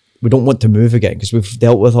want to move again because we've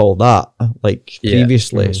dealt with all that like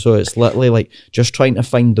previously. So it's literally like just trying to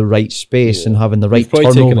find the right space and having the right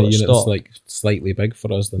turnover. Probably taking a unit that's like slightly big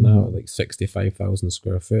for us than now, like 65,000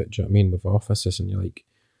 square foot. Do you know what I mean? With offices, and you're like,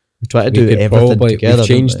 we try to do everything together. We've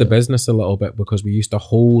changed the business a little bit because we used to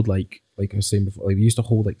hold like I was saying before, like we used to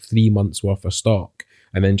hold like 3 months worth of stock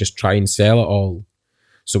and then just try and sell it all.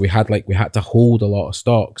 So we had to hold a lot of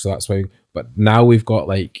stock. So that's why. But now we've got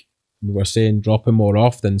like, we were saying, dropping more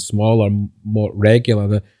often, smaller, more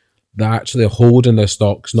regular. They're actually holding the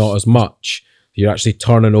stocks not as much. You're actually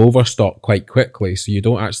turning over stock quite quickly, so you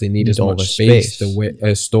don't actually need as much space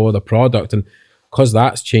to store the product. And because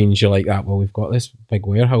that's changed, you're like that. Well, we've got this big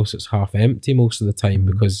warehouse; it's half empty most of the time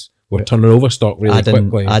because we're turning over stock really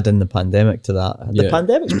quickly. Adding the pandemic to that. The Yeah.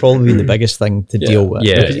 pandemic's probably been the biggest thing to deal with.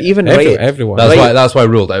 Yeah. Because even Everyone. That's why I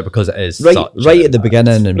ruled out, because it is right such at the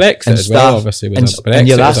beginning, and Brexit and as well, obviously, was and Brexit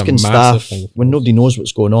you're was a asking massive staff thing. when nobody knows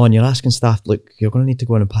what's going on. You're asking staff, look, you're going to need to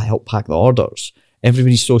go in and help pack the orders.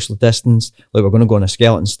 Everybody's social distanced. Like, we're going to go on a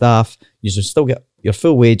skeleton staff. You should still get your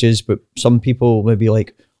full wages, but some people maybe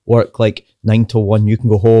like work like 9 till 1. You can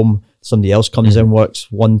go home. Somebody else comes in,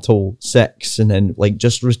 works 1 till 6, and then like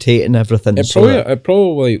just rotating everything. It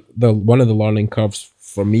probably one of the learning curves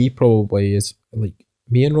for me probably is like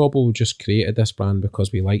me and Robbo just created this brand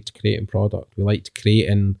because we liked creating product. We liked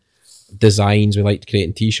creating designs. We liked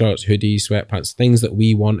creating t-shirts, hoodies, sweatpants, things that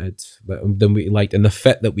we wanted, that we liked, and the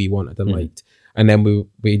fit that we wanted and liked. And then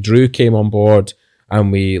Drew came on board,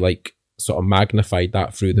 and we like sort of magnified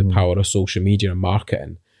that through the power of social media and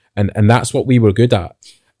marketing. And that's what we were good at.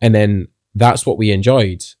 And then that's what we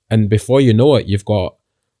enjoyed. And before you know it, you've got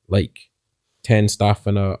like 10 staff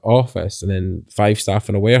in an office, and then 5 staff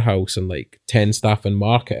in a warehouse, and like 10 staff in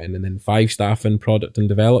marketing, and then 5 staff in product and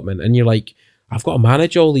development. And you're like, I've got to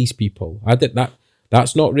manage all these people. I did that.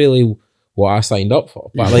 That's not really what I signed up for.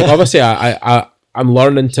 But like, obviously I'm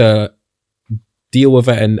learning to deal with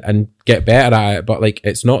it and get better at it. But like,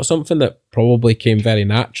 it's not something that probably came very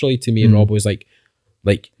naturally to me. And Rob was like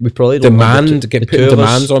we probably putting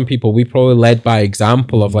demands on people. We probably led by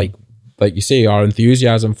example of like you say, our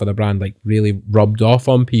enthusiasm for the brand like really rubbed off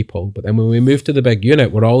on people. But then when we moved to the big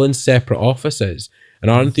unit, we're all in separate offices, and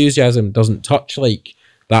our enthusiasm doesn't touch like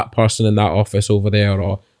that person in that office over there,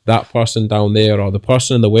 or that person down there, or the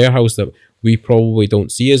person in the warehouse that we probably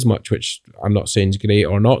don't see as much, which I'm not saying is great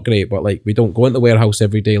or not great, but like we don't go into the warehouse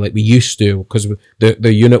every day like we used to, because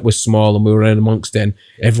the unit was small and we were in amongst it and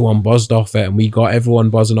everyone buzzed off it, and we got everyone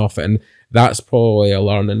buzzing off it. And that's probably a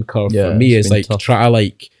learning curve for me, is like tough. Try to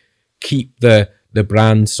like keep the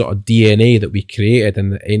brand sort of DNA that we created.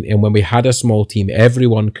 And when we had a small team,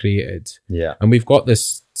 everyone created. Yeah. And we've got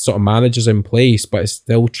this sort of managers in place, but it's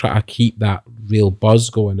still try to keep that real buzz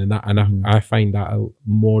going, and I find that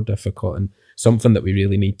more difficult, and something that we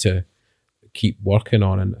really need to keep working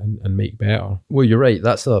on and make better. Well, you're right.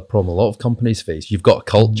 That's a problem a lot of companies face. You've got a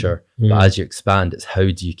culture, but as you expand, it's how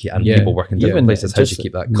do you keep, and people work in different places, how do you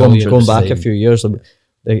keep that culture? Going back a few years,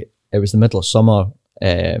 it was the middle of summer,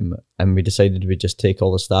 and we decided we'd just take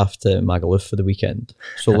all the staff to Magaluf for the weekend.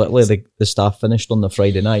 So literally the staff finished on the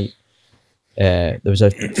Friday night. There was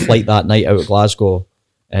a flight that night out of Glasgow,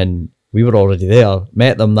 and we were already there.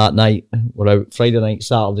 Met them that night. We're out Friday night,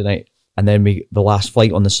 Saturday night, and then the last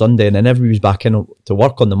flight on the Sunday, and then everybody was back in to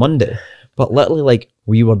work on the Monday. But literally, like,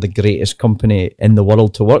 we were the greatest company in the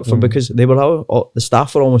world to work for, because they were the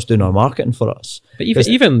staff were almost doing our marketing for us. But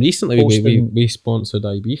even recently, we sponsored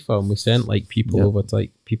Ibiza, and we sent like people over to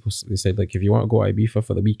like people. They said like, if you want to go to Ibiza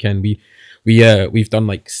for the weekend, we've done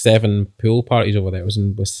like 7 pool parties over there. It was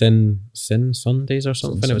with Sin Sundays or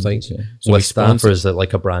something. It was like so with staff, or is it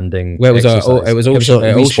like a branding? Well, it was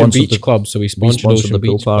Ocean Beach Club, so we sponsored the Ocean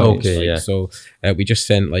pool Beach parties. Okay, yeah. So we just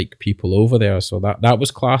sent like people over there, so that was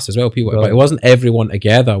class as well. People, but it wasn't everyone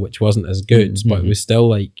together, which wasn't as good, but it was still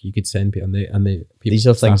like you could send people, and the people. These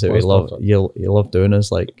are things that we love. You love doing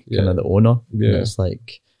as like kind of the owner. Yeah, it's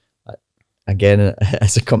like. Again,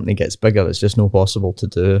 as a company gets bigger, it's just not possible to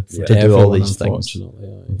do all these things,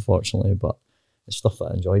 unfortunately. But it's stuff that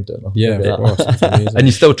I enjoy doing. Yeah, of course, it's amazing. And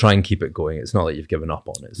you still try and keep it going. It's not like you've given up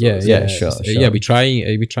on it. So sure. Yeah, we try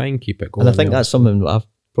and keep it going. And I think that's something that I've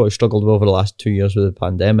probably struggled with over the last 2 years with the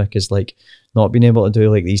pandemic, is like not being able to do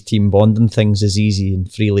like these team bonding things as easy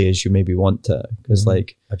and freely as you maybe want to. Because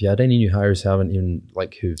like, have you had any new hires who haven't even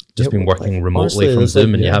like who've just been working remotely from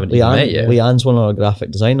Zoom, and you haven't even met yet? Leanne's one of our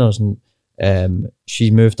graphic designers, and she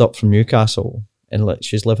moved up from Newcastle, and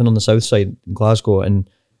she's living on the south side in Glasgow, and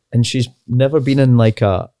she's never been in like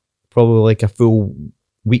a full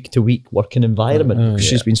week-to-week working environment, because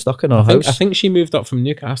she's been stuck in her house. I think she moved up from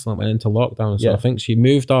Newcastle and went into lockdown, so I think she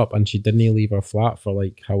moved up and she didn't leave her flat for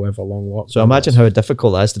like however long lockdown. So imagine how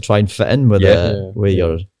difficult that is to try and fit in with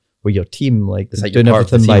your team, like it's like doing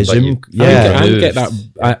everything by Zoom. I get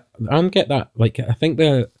that. Like, I think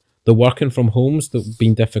the working from home's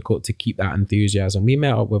been difficult to keep that enthusiasm. We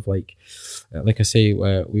met up with like I say,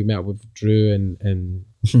 we met up with Drew and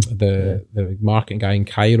the marketing guy in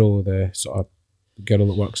Cairo, the sort of girl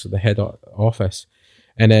that works at the head office,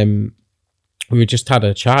 and we just had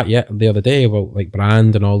a chat the other day about like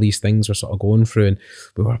brand and all these things we're sort of going through, and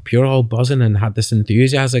we were pure all buzzing and had this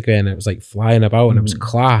enthusiasm again. It was like flying about and it was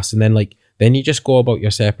class. And then like then you just go about your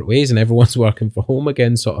separate ways and everyone's working from home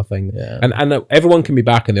again, sort of thing. Yeah. And everyone can be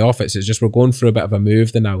back in the office. It's just we're going through a bit of a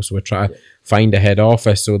move now, so we're trying to find a head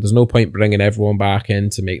office. So there's no point bringing everyone back in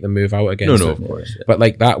to make them move out again. No, of course. But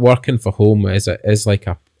like that working for home is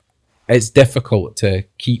it's difficult to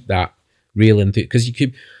keep that real enthusiasm, because you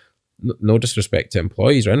could, no disrespect to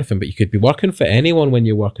employees or anything, but you could be working for anyone when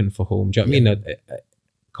you're working for home. Do you know what I mean?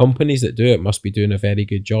 Companies that do it must be doing a very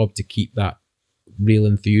good job to keep that real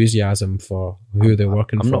enthusiasm for who they're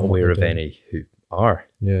working for. I'm not aware of any who are.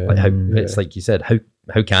 Yeah. Like it's like you said,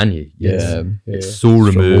 how can you? It's so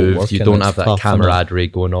remote removed. working, You don't it's have that tough, camaraderie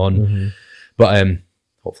going on. But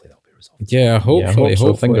hopefully that'll be resolved. Yeah, hopefully.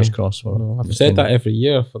 So fingers crossed. I've said that every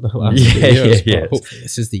year for the last Yeah, few years. yeah, but hopefully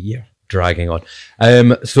this is the year. Dragging on.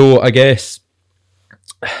 So I guess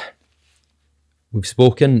we've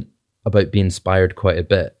spoken about being inspired quite a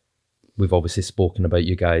bit. We've obviously spoken about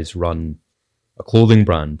you guys run a clothing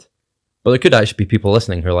brand, but there could actually be people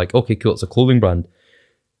listening who are like, okay, cool, it's a clothing brand.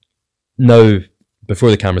 Now, before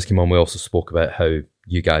the cameras came on, we also spoke about how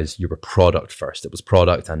you were product first. It was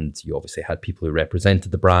product, and you obviously had people who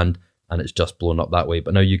represented the brand, and it's just blown up that way.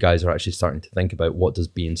 But now you guys are actually starting to think about, what does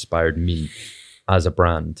Be Inspired mean as a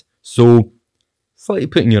brand? So, slightly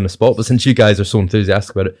putting you on the spot, but since you guys are so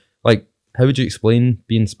enthusiastic about it, like, how would you explain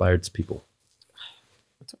Be Inspired to people?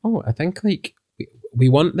 I think like we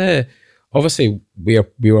want obviously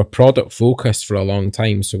we were product focused for a long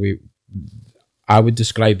time, so I would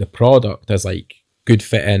describe the product as like good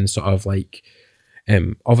fit in, sort of like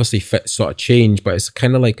obviously fit sort of change, but it's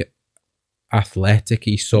kind of like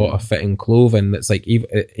athletic-y sort of fitting clothing that's like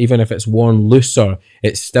even if it's worn looser,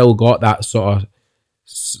 it's still got that sort of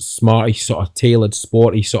smarty, sort of tailored,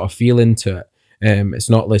 sporty sort of feeling to it. It's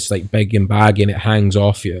not just like big and baggy and it hangs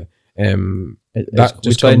off you.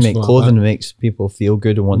 We try and make clothing that makes people feel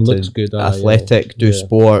good and want to good, athletic, do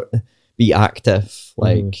sport, be active.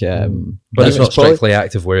 Like, but it's not strictly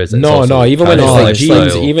active wear, is it? No. Even when it's like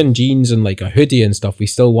jeans, style. even jeans and like a hoodie and stuff, we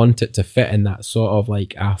still want it to fit in that sort of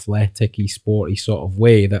like athletic-y, sporty sort of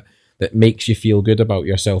way that makes you feel good about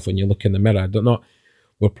yourself when you look in the mirror.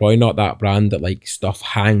 We're probably not that brand that like stuff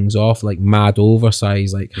hangs off, like mad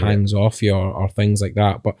oversize, like hangs off you or things like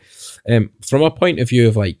that. But from a point of view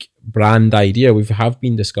of like brand idea, we have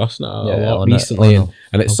been discussing it a lot recently, and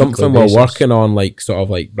it's something we're working on, like sort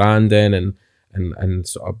of like branding and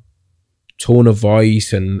sort of tone of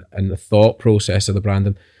voice and the thought process of the brand.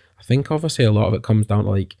 And I think obviously a lot of it comes down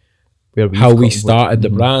to like how we started the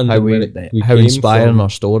brand, how inspiring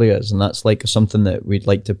our story is, and that's like something that we'd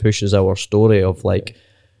like to push as our story of like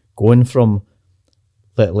going from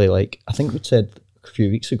literally, like I think we said a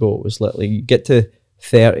few weeks ago, it was literally you get to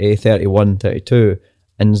 30, 31, 32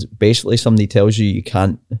 and basically somebody tells you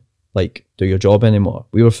can't like do your job anymore.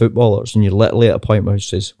 We were footballers and you're literally at a point where it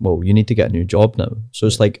says, well, you need to get a new job now. So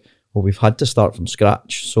it's like, well, we've had to start from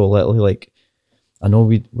scratch. So literally, like, I know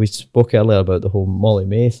we spoke earlier about the whole Molly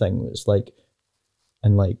May thing. It's like,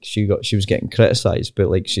 and like she was getting criticised, but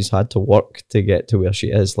like she's had to work to get to where she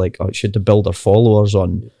is. Like, she had to build her followers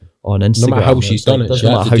on Instagram. No matter how she's done it, doesn't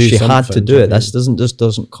matter how she had to do it. This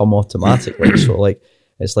doesn't come automatically. So like,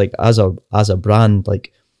 it's like as a brand,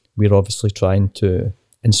 like we're obviously trying to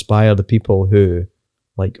inspire the people who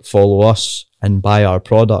like follow us and buy our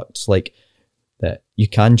products, like that you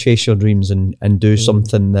can chase your dreams and do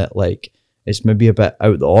something that like it's maybe a bit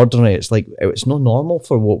out of the ordinary. It's like it's not normal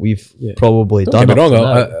for what we've probably done. Don't get me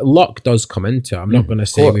wrong, luck does come into it. I'm not going to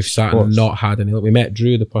say we've sat and not had any luck. We met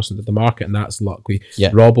Drew, the person that did the market, and that's luck.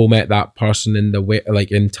 Robbo met that person in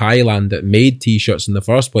Thailand that made t-shirts in the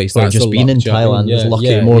first place. That's just being in Thailand is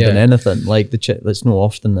lucky more than anything. Like that's no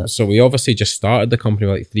often that. So we obviously just started the company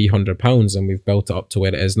with like £300 and we've built it up to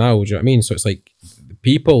where it is now. Do you know what I mean? So it's like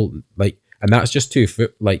people like, and that's just two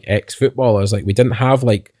ex-footballers. Like we didn't have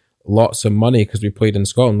like lots of money because we played in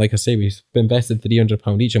Scotland. Like I say, we've invested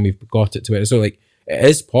 £300 each and we've got it to it. So like it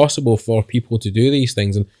is possible for people to do these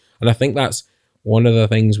things, and I think that's one of the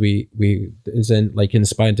things we is in like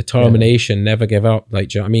inspired determination, never give up. Like,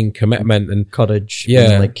 do you know what I mean? Commitment and courage.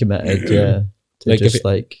 And like committed. To like just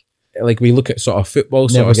like we look at sort of football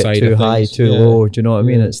never sort of get side too of high, things. too low. Do you know what I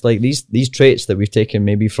mean? It's like these traits that we've taken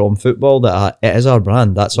maybe from football that it is our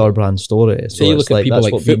brand. That's our brand story. So you look at people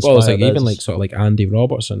like footballers, like even like sort of like Andy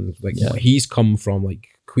Robertson, like he's come from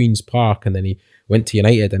like Queen's Park and then he went to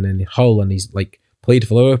United and then Hull and he's like played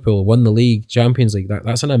for Liverpool, won the league, Champions League.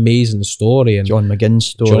 That's an amazing story. And John McGinn's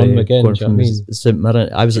story. John McGinn, going from St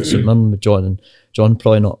Mirren. I was at St Mirren with John, and John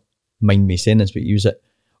probably not mind me saying this, but he was at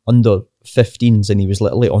under 15s and he was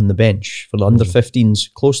literally on the bench for the under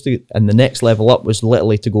 15s, close to, and the next level up was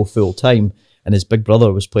literally to go full time. And his big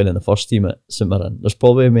brother was playing in the first team at St Mirren. There's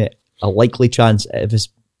probably a likely chance if his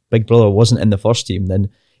big brother wasn't in the first team, then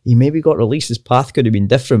he maybe got released. His path could have been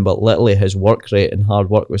different, but literally his work rate and hard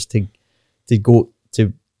work was to go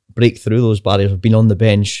to break through those barriers of being on the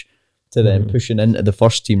bench to then pushing into the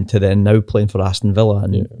first team to then now playing for Aston Villa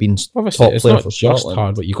and being obviously top it's player not for just Scotland.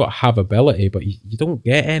 hard, but you got to have ability, but you don't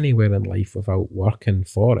get anywhere in life without working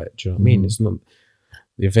for it. Do you know what I mean? It's not.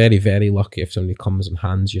 You're very, very lucky if somebody comes and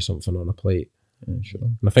hands you something on a plate. Yeah, sure.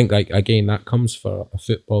 And I think, like, again, that comes for a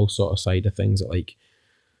football sort of side of things.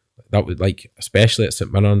 That would, like, especially at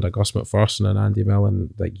St Mirren under Gus McPherson and Andy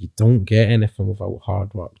Millen, like, you don't get anything without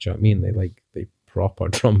hard work. Do you know what I mean? They proper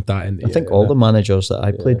drummed that into I you. think all the managers that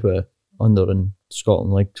I played with under in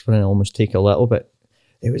Scotland, like, trying to almost take a little bit.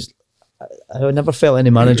 It was, I never felt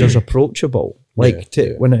any managers approachable. Like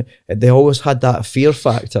when they always had that fear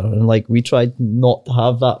factor, and like we tried not to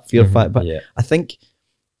have that fear factor. But I think,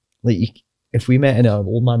 like, if we met any of our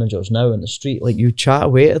old managers now in the street, like, you chat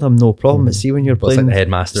away to them, no problem. But see, when you're playing, like the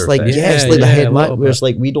headmaster it's like effect. it's like the headmaster. Where it's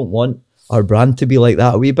like, we don't want our brand to be like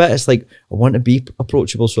that a wee bit. It's like, I want to be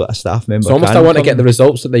approachable so that a staff member. It's almost, I want to get the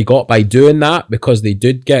results that they got by doing that, because they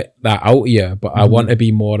did get that out of you. But I want to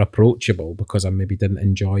be more approachable because I maybe didn't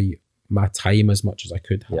enjoy my time as much as I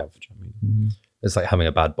could have. Yeah. Do you know what I mean? It's like having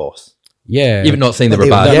a bad boss. Yeah, Even not saying they were They-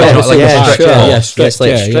 bad. yeah, but not like yeah, a strict sure, boss. yeah, yeah. strict, It's like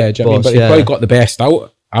yeah, strict yeah. Do you know what I mean? boss, But they yeah. probably got the best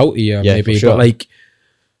out of you, Yeah, maybe. for sure. But like,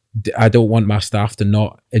 I don't want my staff to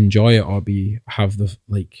not enjoy it or have the,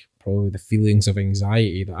 like, probably the feelings of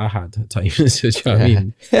anxiety that I had at times. Do you know what I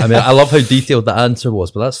mean? I mean, I love how detailed the answer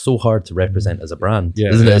was, but that's so hard to represent as a brand, Yeah,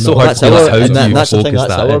 isn't it? yeah, It's no, so hard That's to our, how and do that, you that's the thing. focus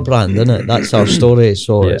That's that our in? brand, isn't it? That's our story.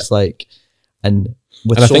 So Yeah. it's like, and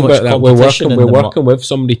with And I so think much that we're competition working, in we're the working with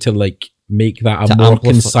somebody to, like, make that a To more amplify-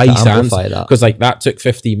 to concise amplify answer, that. because, like, that took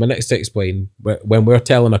 15 minutes to explain. When we're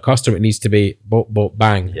telling a customer it needs to be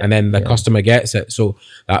bang, and then the customer gets it. So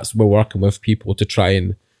we're working with people to try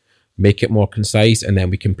and make it more concise, and then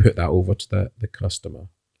we can put that over to the customer.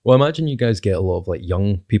 Well, imagine you guys get a lot of like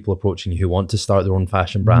young people approaching you who want to start their own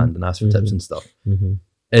fashion brand and ask for tips and stuff.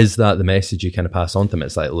 Is that the message you kind of pass on to them?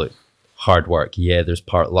 It's like, look, hard work. Yeah, there's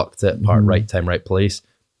part luck to it, part right time, right place,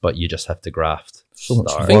 but you just have to graft. so much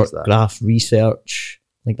Start. work, That. graph, research.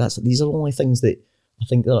 Like, these are the only things that I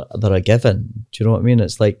think that are a given. Do you know what I mean?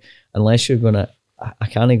 It's like, unless you're gonna, I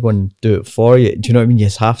can't go and do it for you. Do you know what I mean? You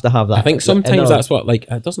just have to have that. I think sometimes inner- that's what, like,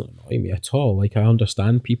 it doesn't annoy me at all. Like, I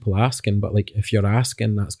understand people asking, but, like, if you're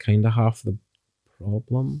asking, that's kind of half the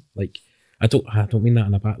problem. Like, I don't mean that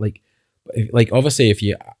in a bad, like, like, obviously if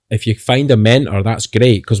you find a mentor, that's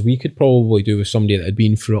great, because we could probably do with somebody that had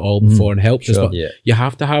been through it all before and helped us. sure. But Yeah. you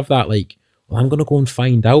have to have that, like, well, I'm gonna go and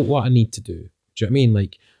find out what I need to do. Do you know what I mean?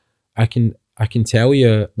 Like, I can tell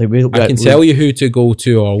you. Like, I can tell you who to go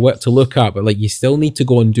to or what to look at, but, like, you still need to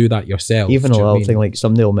go and do that yourself. even do a you know what I little mean? thing like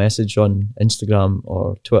somebody will message on Instagram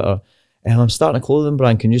or Twitter, I'm starting a clothing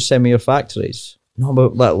brand, can you send me your factories? No,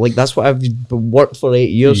 but like, that's what I've worked for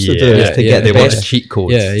 8 years to do, is to get they the want a best. cheat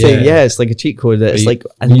code. Yeah, Yeah, it's like a cheat code. It's like,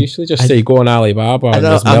 you usually just say go on Alibaba and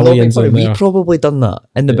there's I'm not being millions funny, in we there. probably done that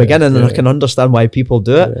in the beginning, and I can understand why people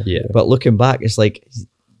do it. Yeah. But looking back, it's like,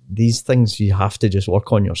 these things you have to just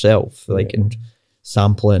work on yourself, like in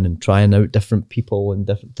sampling and trying out different people and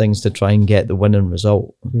different things to try and get the winning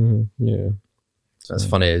result. Yeah. That's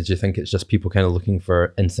funny. Do you think it's just people kind of looking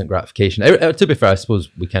for instant gratification? To be fair, I suppose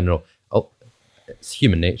we kind of know, it's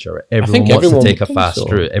human nature. Right? Everyone wants everyone to take a thinks fast so.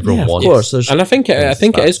 route. Everyone Yeah, of wants. course. There's- And I think it is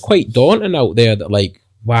fast. quite daunting out there that, like,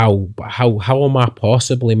 wow, but how am I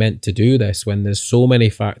possibly meant to do this when there's so many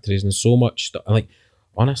factories and so much stuff? Like,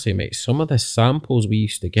 honestly, mate, some of the samples we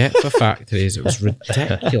used to get for factories, it was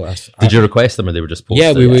ridiculous. Did you request them or they were just posted?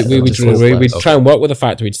 Yeah, we would Okay. try and work with a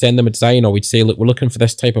factory. We'd send them a design, or we'd say, look, we're looking for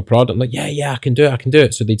this type of product. I'm like, yeah, I can do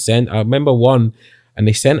it. So they'd send, I remember one, and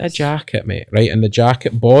they sent a jacket, mate, right? And the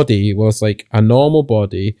jacket body was like a normal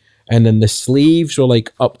body, and then the sleeves were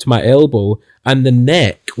like up to my elbow, and the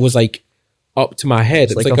neck was like up to my head.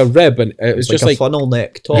 It was like a rib, and it was It's just like like a funnel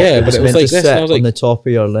neck top. Yeah, but It's it was meant like to this, and I sit was like- on the top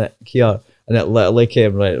of your neck here, and it literally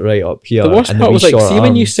came right up here. the worst and part wee was like, short see,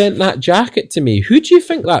 when you arms. sent that jacket to me, who do you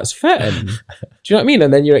think that's fitting? Do you know what I mean?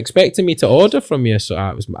 And then you're expecting me to order from you. So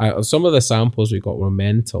some of the samples we got were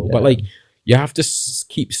mental, but like, you have to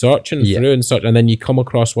keep searching through and search, and then you come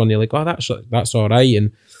across one, you're like, oh, that's all right,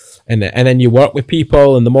 and then you work with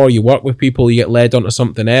people, and the more you work with people, you get led onto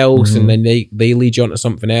something else, and then they lead you onto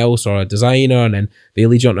something else, or a designer, and then they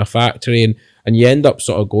lead you onto a factory, and you end up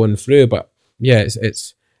sort of going through. But yeah, it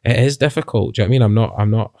is difficult. Do you know what I mean? I'm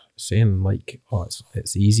not saying like, oh,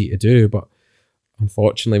 it's easy to do, but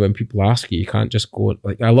unfortunately, when people ask you can't just go,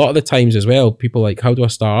 like, a lot of the times as well, people are like, how do I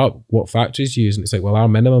start up? What factories use? And it's like, well, our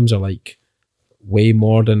minimums are like way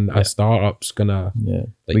more than a startup's gonna. Yeah,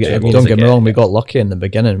 Like, don't get me wrong. We got lucky in the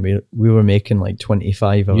beginning. We were making like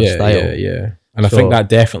 25 of a style. Yeah. And I So think that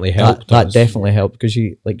definitely helped. That us. definitely helped because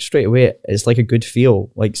you like straight away. It's like a good feel.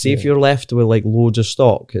 Like, see if you're left with like loads of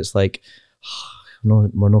stock, it's like. No,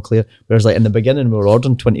 we're not clear. Whereas like in the beginning, we were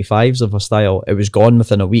ordering 25s of a style. It was gone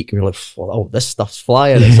within a week. We were like, oh, this stuff's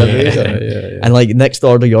flying. It's amazing. Yeah. And like next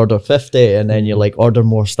order, you order 50, and then you like order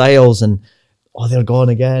more styles, and oh, they're gone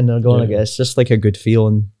again. They're gone again. It's just like a good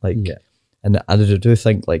feeling. Like, and I do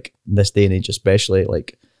think like this day and age, especially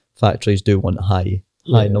like factories do want high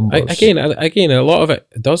numbers. Again, a lot of it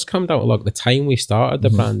does come down to like the time we started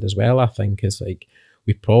the brand as well. I think is like.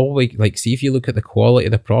 We probably like see if you look at the quality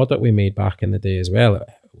of the product we made back in the day as well.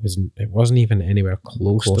 It wasn't even anywhere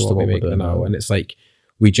close to what we make now. And it's like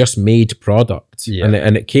we just made product,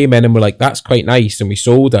 and it came in, and we're like, that's quite nice, and we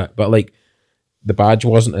sold it. But like the badge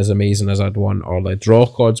wasn't as amazing as I'd want, or the draw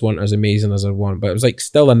cords weren't as amazing as I'd want. But it was like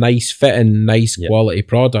still a nice fitting, nice quality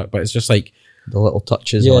product. But it's just like. The little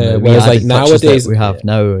touches on it. Whereas like nowadays we have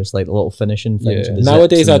now is like the little finishing things.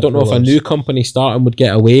 Nowadays I don't know if a new company starting would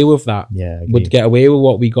get away with that. Would get away with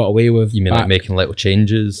what we got away with. You mean like making little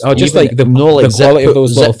changes? Oh, just like the quality of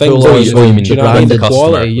those little things. Do you mean Do you know what I mean? The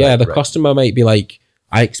quality, the customer might be like,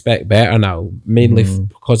 I expect better now, mainly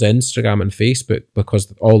because of Instagram and Facebook,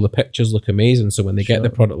 because all the pictures look amazing. So when they get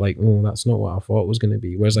the product, like, oh, that's not what I thought it was going to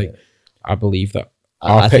be. Whereas like, I believe that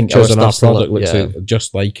our pictures and our product looks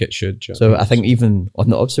just like it should. So I think even on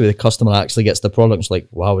the opposite way, the customer actually gets the product. It's like,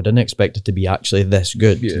 wow, we didn't expect it to be actually this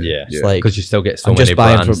good. Yeah. It's like, because you still get so many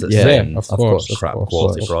brands that send of course, crap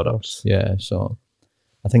quality products. Yeah, so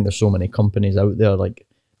I think there's so many companies out there, like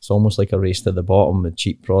it's almost like a race to the bottom with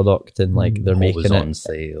cheap product, and like they're Always making on it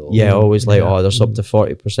sale. Yeah, always like, oh, there's up to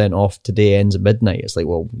 40% off today, ends at midnight. It's like,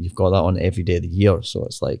 well, you've got that on every day of the year, so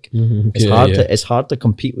it's like it's hard to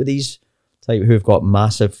compete with these type who've got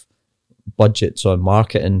massive budgets on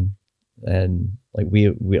marketing, and like we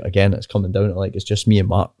again, it's coming down to like it's just me and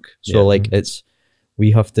Mark. So like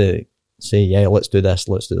we have to say, yeah, let's do this,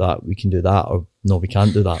 let's do that, we can do that, or no, we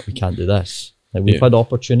can't do that, we can't do this. Like we've had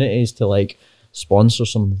opportunities to like sponsor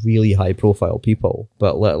some really high profile people,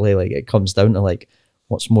 but literally like it comes down to like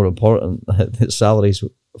what's more important, the salaries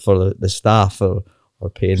for the staff or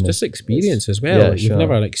paying. It's just experience as well. Yeah,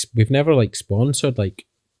 like, we've never sponsored like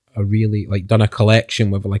a really like done a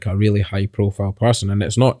collection with like a really high profile person, and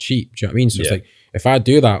it's not cheap. Do you know what I mean? So it's like if I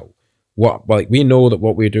do that, what like we know that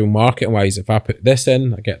what we're doing marketing wise, if I put this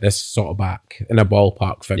in, I get this sort of back in a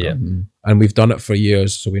ballpark figure, and we've done it for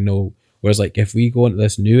years, so we know. Whereas like if we go into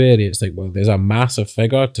this new area, it's like, well, there's a massive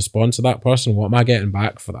figure to sponsor that person. What am I getting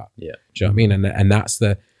back for that? Yeah, do you know what I mean? And that's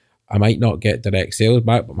I might not get direct sales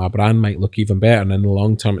back, but my brand might look even better, and in the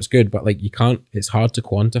long term, it's good. But like you can't, it's hard to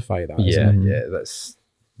quantify that. Yeah, that's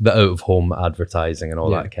the out of home advertising and all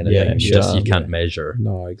that kind of thing. You can't measure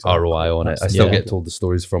ROI on it. I still get told the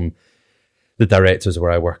stories from the directors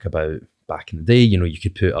where I work about back in the day. You know, you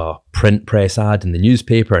could put a print press ad in the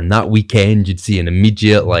newspaper, and that weekend you'd see an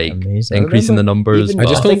immediate increase in the numbers. I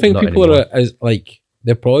just don't think people are as like,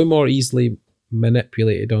 they're probably more easily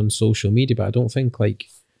manipulated on social media, but I don't think like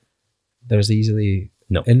there's easily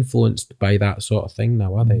influenced by that sort of thing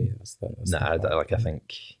now, are they? I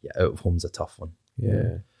think out of home's a tough one.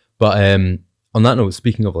 Yeah. But on that note,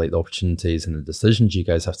 speaking of like the opportunities and the decisions you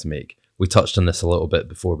guys have to make, we touched on this a little bit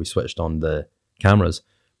before we switched on the cameras.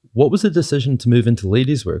 What was the decision to move into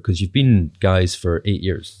ladies wear? Because you've been guys for 8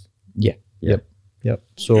 years. Yep.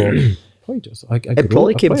 So probably just it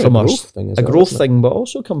probably came from a growth thing, but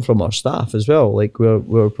also come from our staff as well. Like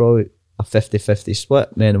we're probably a 50-50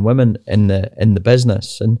 split, men and women in the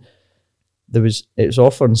business, and it was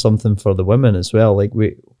offering something for the women as well. Like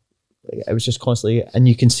it was just constantly, and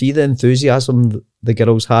you can see the enthusiasm the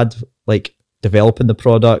girls had, like developing the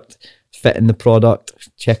product, fitting the product,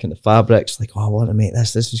 checking the fabrics, like, oh, I want to make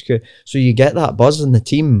this is good. So you get that buzz in the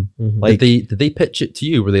team. Like, did they pitch it to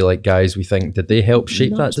you? Were they like, guys, we think, did they help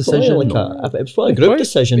shape that decision? It was probably a group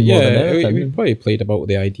decision more than anything. We probably played about with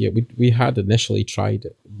the idea. We had initially tried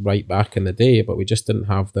it right back in the day, but we just didn't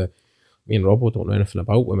have me and Robbo don't know anything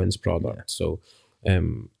about women's product. So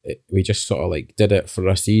we just sort of like did it for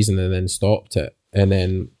a season and then stopped it. And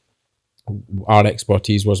then our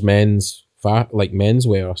expertise was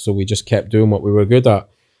menswear, so we just kept doing what we were good at.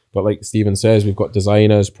 But like Stephen says, we've got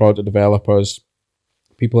designers, product developers,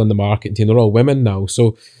 people in the marketing team. They're all women now,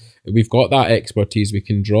 so we've got that expertise we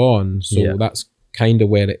can draw on. So that's kind of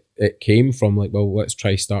where it came from. Like, well, let's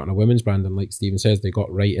try starting a women's brand. And like Stephen says, they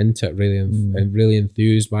got right into it, really and really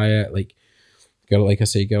enthused by it. Like girl, like I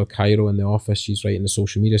say, girl Cairo in the office, she's writing the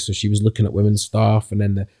social media, so she was looking at women's stuff, and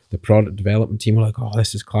then the product development team were like, oh,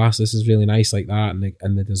 this is class, this is really nice, like that,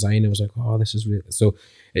 and the designer was like, oh, this is really, so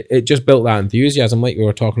it just built that enthusiasm, like we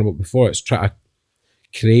were talking about before. It's trying to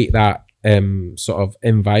create that sort of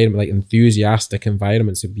environment, like enthusiastic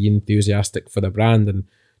environments, of be enthusiastic for the brand, and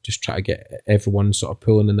just try to get everyone sort of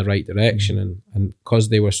pulling in the right direction, and because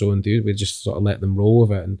they were so enthused, we just sort of let them roll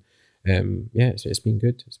with it, and it's been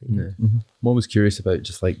good. Good. I'm always curious about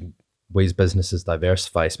just like ways businesses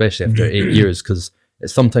diversify, especially after 8 years, because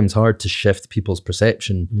it's sometimes hard to shift people's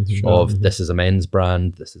perception of this is a men's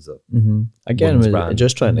brand, this is a again, women's we're brand.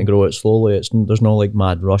 just trying to grow it slowly. There's no like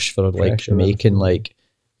mad rush for like Pressure, making like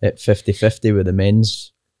it 50-50 with the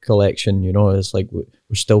men's collection. You know, it's like we're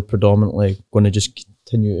still predominantly going to just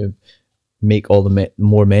continue to make all the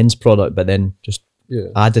more men's product, but then just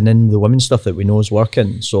adding in the women's stuff that we know is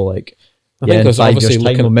working. So like, I think in 5 years' time,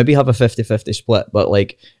 looking we'll maybe have a 50-50 split, but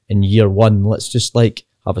like in year one, let's just like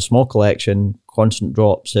have a small collection, constant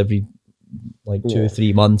drops every like 2 or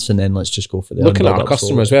 3 months, and then let's just go for the looking at our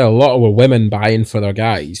customers as well. A lot of were women buying for their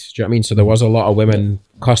guys. Do you know what I mean? So there was a lot of women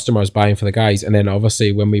customers buying for the guys, and then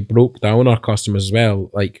obviously when we broke down our customers as well,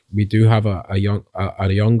 like we do have a young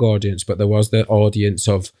audience, but there was the audience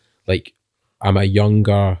of like, I'm a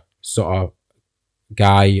younger sort of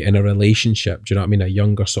guy in a relationship, do you know what I mean? A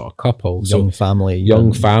younger sort of couple, young family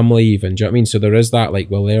even, do you know what I mean? So there is that, like,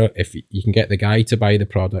 well, there, if you can get the guy to buy the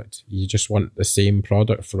product, you just want the same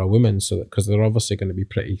product for a woman, so that, because they're obviously going to be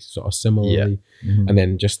pretty sort of similarly, and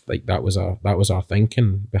then just like that was our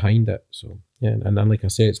thinking behind it. So and then like I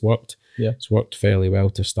say, it's worked fairly well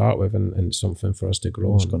to start with, and it's something for us to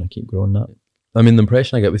grow. We're just going to keep growing that. I mean, the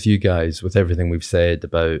impression I get with you guys, with everything we've said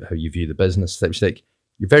about how you view the business, it's like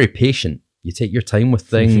you're very patient. You take your time with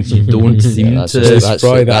things. You don't seem that's to.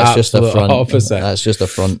 just a front. Opposite. That's just a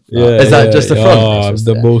front. Is that just a front? Oh,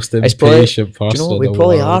 the most impatient person. Do you know, we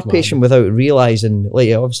probably are patient without realizing.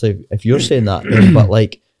 Like, obviously, if you're saying that, but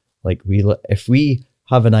like if we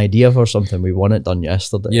have an idea for something, we want it done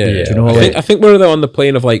yesterday. Yeah. Do you know, I think we're on the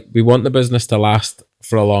plane of like, we want the business to last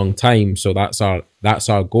for a long time, so that's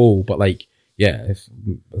our goal. But like, yeah, if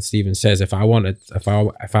Stephen says, if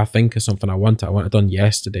I think of something I want it done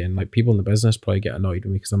yesterday, and like people in the business probably get annoyed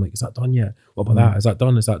with me because I'm like, is that done yet? What about that? Is that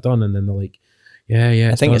done? And then they're like,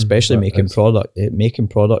 yeah. I think especially making product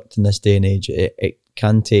in this day and age, it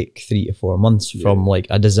can take 3 to 4 months from like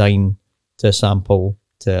a design to a sample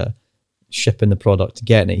to shipping the product to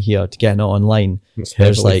getting it here to getting it online. It's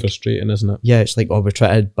heavily frustrating, isn't it? Yeah, it's like, we're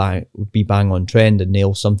trying to be bang on trend and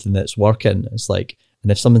nail something that's working. It's like, and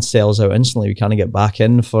if something sells out instantly, we kind of get back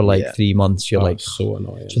in for like 3 months. You're like, so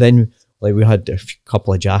annoying. So then, like, we had a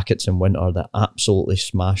couple of jackets in winter that absolutely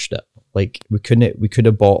smashed it. Like, we could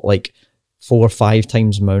have bought like 4 or 5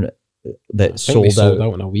 times the amount that sold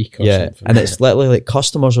out in a week. Or something. And it's literally like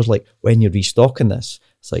customers are like, when you're restocking this,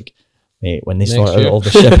 it's like, mate, when they sort out all the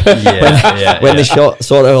shipping, when they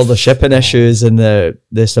sort out all the shipping issues and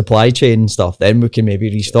the supply chain stuff, then we can maybe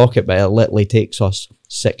restock it. But it literally takes us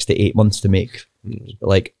 6 to 8 months to make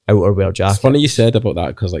like outerwear jackets. It's funny you said about that,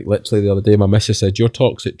 because like literally the other day my missus said, your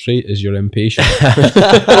toxic trait is you're impatient. Let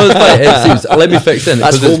me fix it.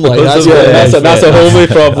 That's homely. That's a homely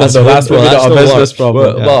problem. So that's maybe not a business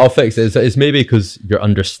problem. Well, I'll fix it. It's maybe because you're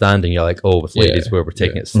understanding. You're like, oh, with ladies where we're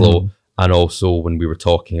taking it slow. And also when we were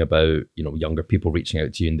talking about, you know, younger people reaching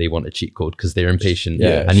out to you and they want a cheat code because they're impatient.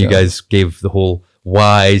 You guys gave the whole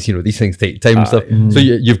whys, you know, these things take time and stuff. So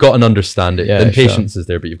you've got an understanding. The impatience is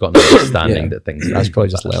there, but you've got an understanding that things. That's probably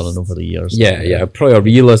just learning over the years. Probably a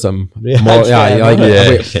realism.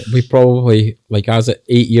 We probably, like, as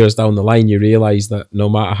 8 years down the line, you realise that no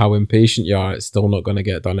matter how impatient you are, it's still not going to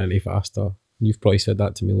get done any faster. You've probably said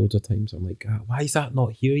that to me loads of times. I'm like, why is that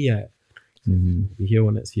not here yet? Be here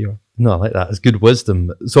when it's here. No, I like that. It's good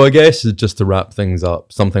wisdom. So I guess just to wrap things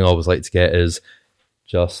up, something I always like to get is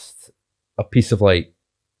just a piece of like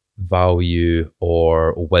value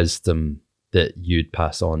or wisdom that you'd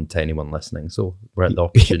pass on to anyone listening. So we're at the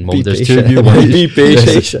opportune moment. There's 2 of you. Be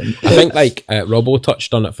patient. I think like Robbo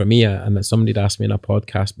touched on it for me, and somebody had asked me in a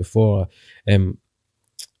podcast before.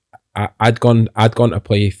 I'd gone to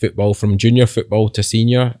play football from junior football to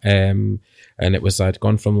senior, and it was, I'd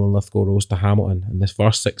gone from Linlithgow Rose to Hamilton, and this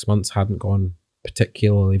first 6 months hadn't gone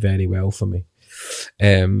particularly very well for me.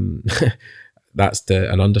 That's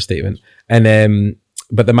an understatement. And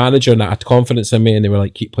but the manager and that had confidence in me, and they were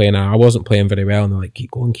like, keep playing. I wasn't playing very well, and they're like,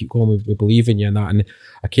 keep going, we believe in you and that. And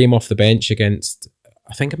I came off the bench against,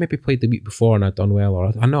 I think I maybe played the week before and I'd done well,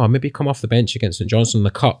 or I know I maybe come off the bench against St Johnstone in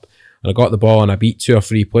the cup. and I got the ball and I beat 2 or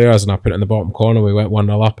 3 players and I put it in the bottom corner. We went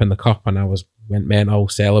 1-0 up in the cup and I went mental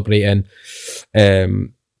celebrating,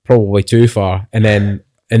 probably too far. And then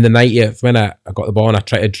in the 90th minute, I got the ball and I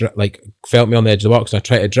tried to felt me on the edge of the box and I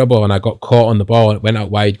tried to dribble and I got caught on the ball and it went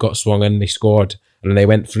out wide, got swung in, they scored and then they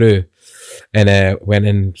went through. And went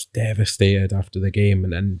in devastated after the game.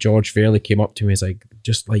 And then George Fairley came up to me. He's like,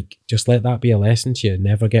 just let that be a lesson to you.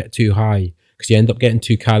 Never get too high, because you end up getting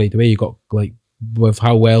too carried away. You got with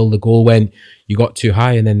how well the goal went, you got too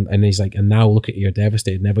high. And he's like, and now look at you, you're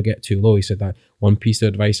devastated. Never get too low. He said that one piece of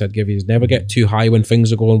advice I'd give you is never get too high when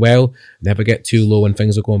things are going well. Never get too low when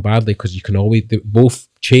things are going badly, because you can always both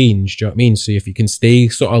change. Do you know what I mean? So if you can stay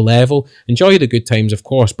sort of level, enjoy the good times, of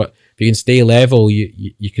course, but if you can stay level,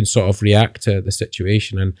 you can sort of react to the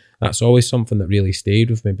situation. And that's always something that really stayed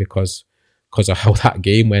with me because of how that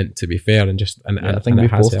game went, to be fair. And I think we've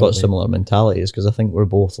both got similar mentalities, because I think we're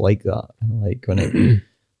both like that. Like when it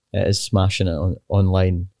is smashing it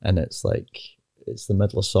online and it's like it's the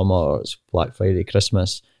middle of summer or it's Black Friday,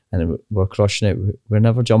 Christmas, and we're crushing it, we're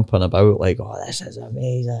never jumping about like, oh, this is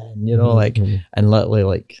amazing, you know, and literally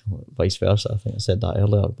like vice versa. I think I said that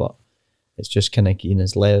earlier, but it's just kind of being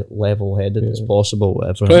as level-headed as possible.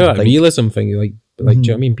 Whatever. It's probably that realism thing, like do you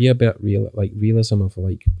know what I mean? Be a bit realism of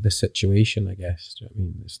like the situation, I guess. Do you know what I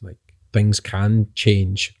mean? It's like things can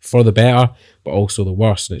change for the better, but also the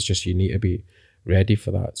worse, and it's just you need to be ready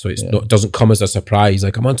for that. So it doesn't come as a surprise.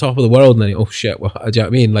 Like I'm on top of the world, and then oh shit, well, do you know what I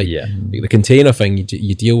mean? Like the container thing,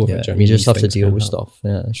 you deal with it. Do you know what I mean? You just have to deal with stuff.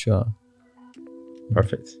 Yeah, sure.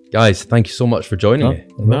 Perfect, guys. Thank you so much for joining me.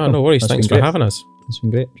 No worries. Thanks for having us. It's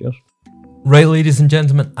been great. Cheers. Right, ladies and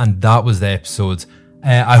gentlemen, and that was the episode.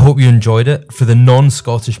 I hope you enjoyed it. For the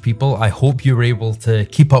non-Scottish people, I hope you were able to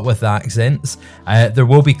keep up with the accents. There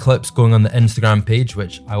will be clips going on the Instagram page,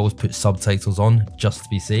 which I always put subtitles on just to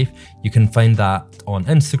be safe. You can find that on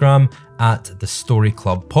Instagram at the Story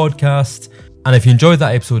Club Podcast. And if you enjoyed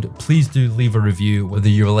that episode, please do leave a review, whether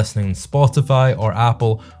you're listening on Spotify or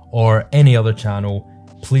Apple or any other channel.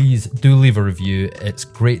 Please do leave a review. It's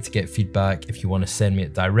great to get feedback. If you want to send me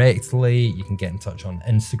it directly, you can get in touch on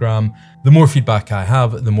Instagram. The more feedback I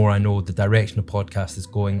have, the more I know the direction the podcast is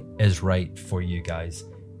going is right for you guys.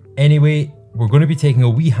 Anyway, we're going to be taking a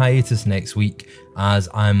wee hiatus next week as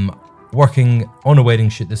I'm working on a wedding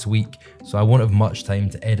shoot this week, so I won't have much time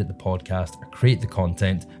to edit the podcast or create the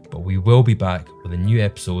content, but we will be back with a new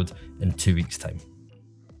episode in 2 weeks' time.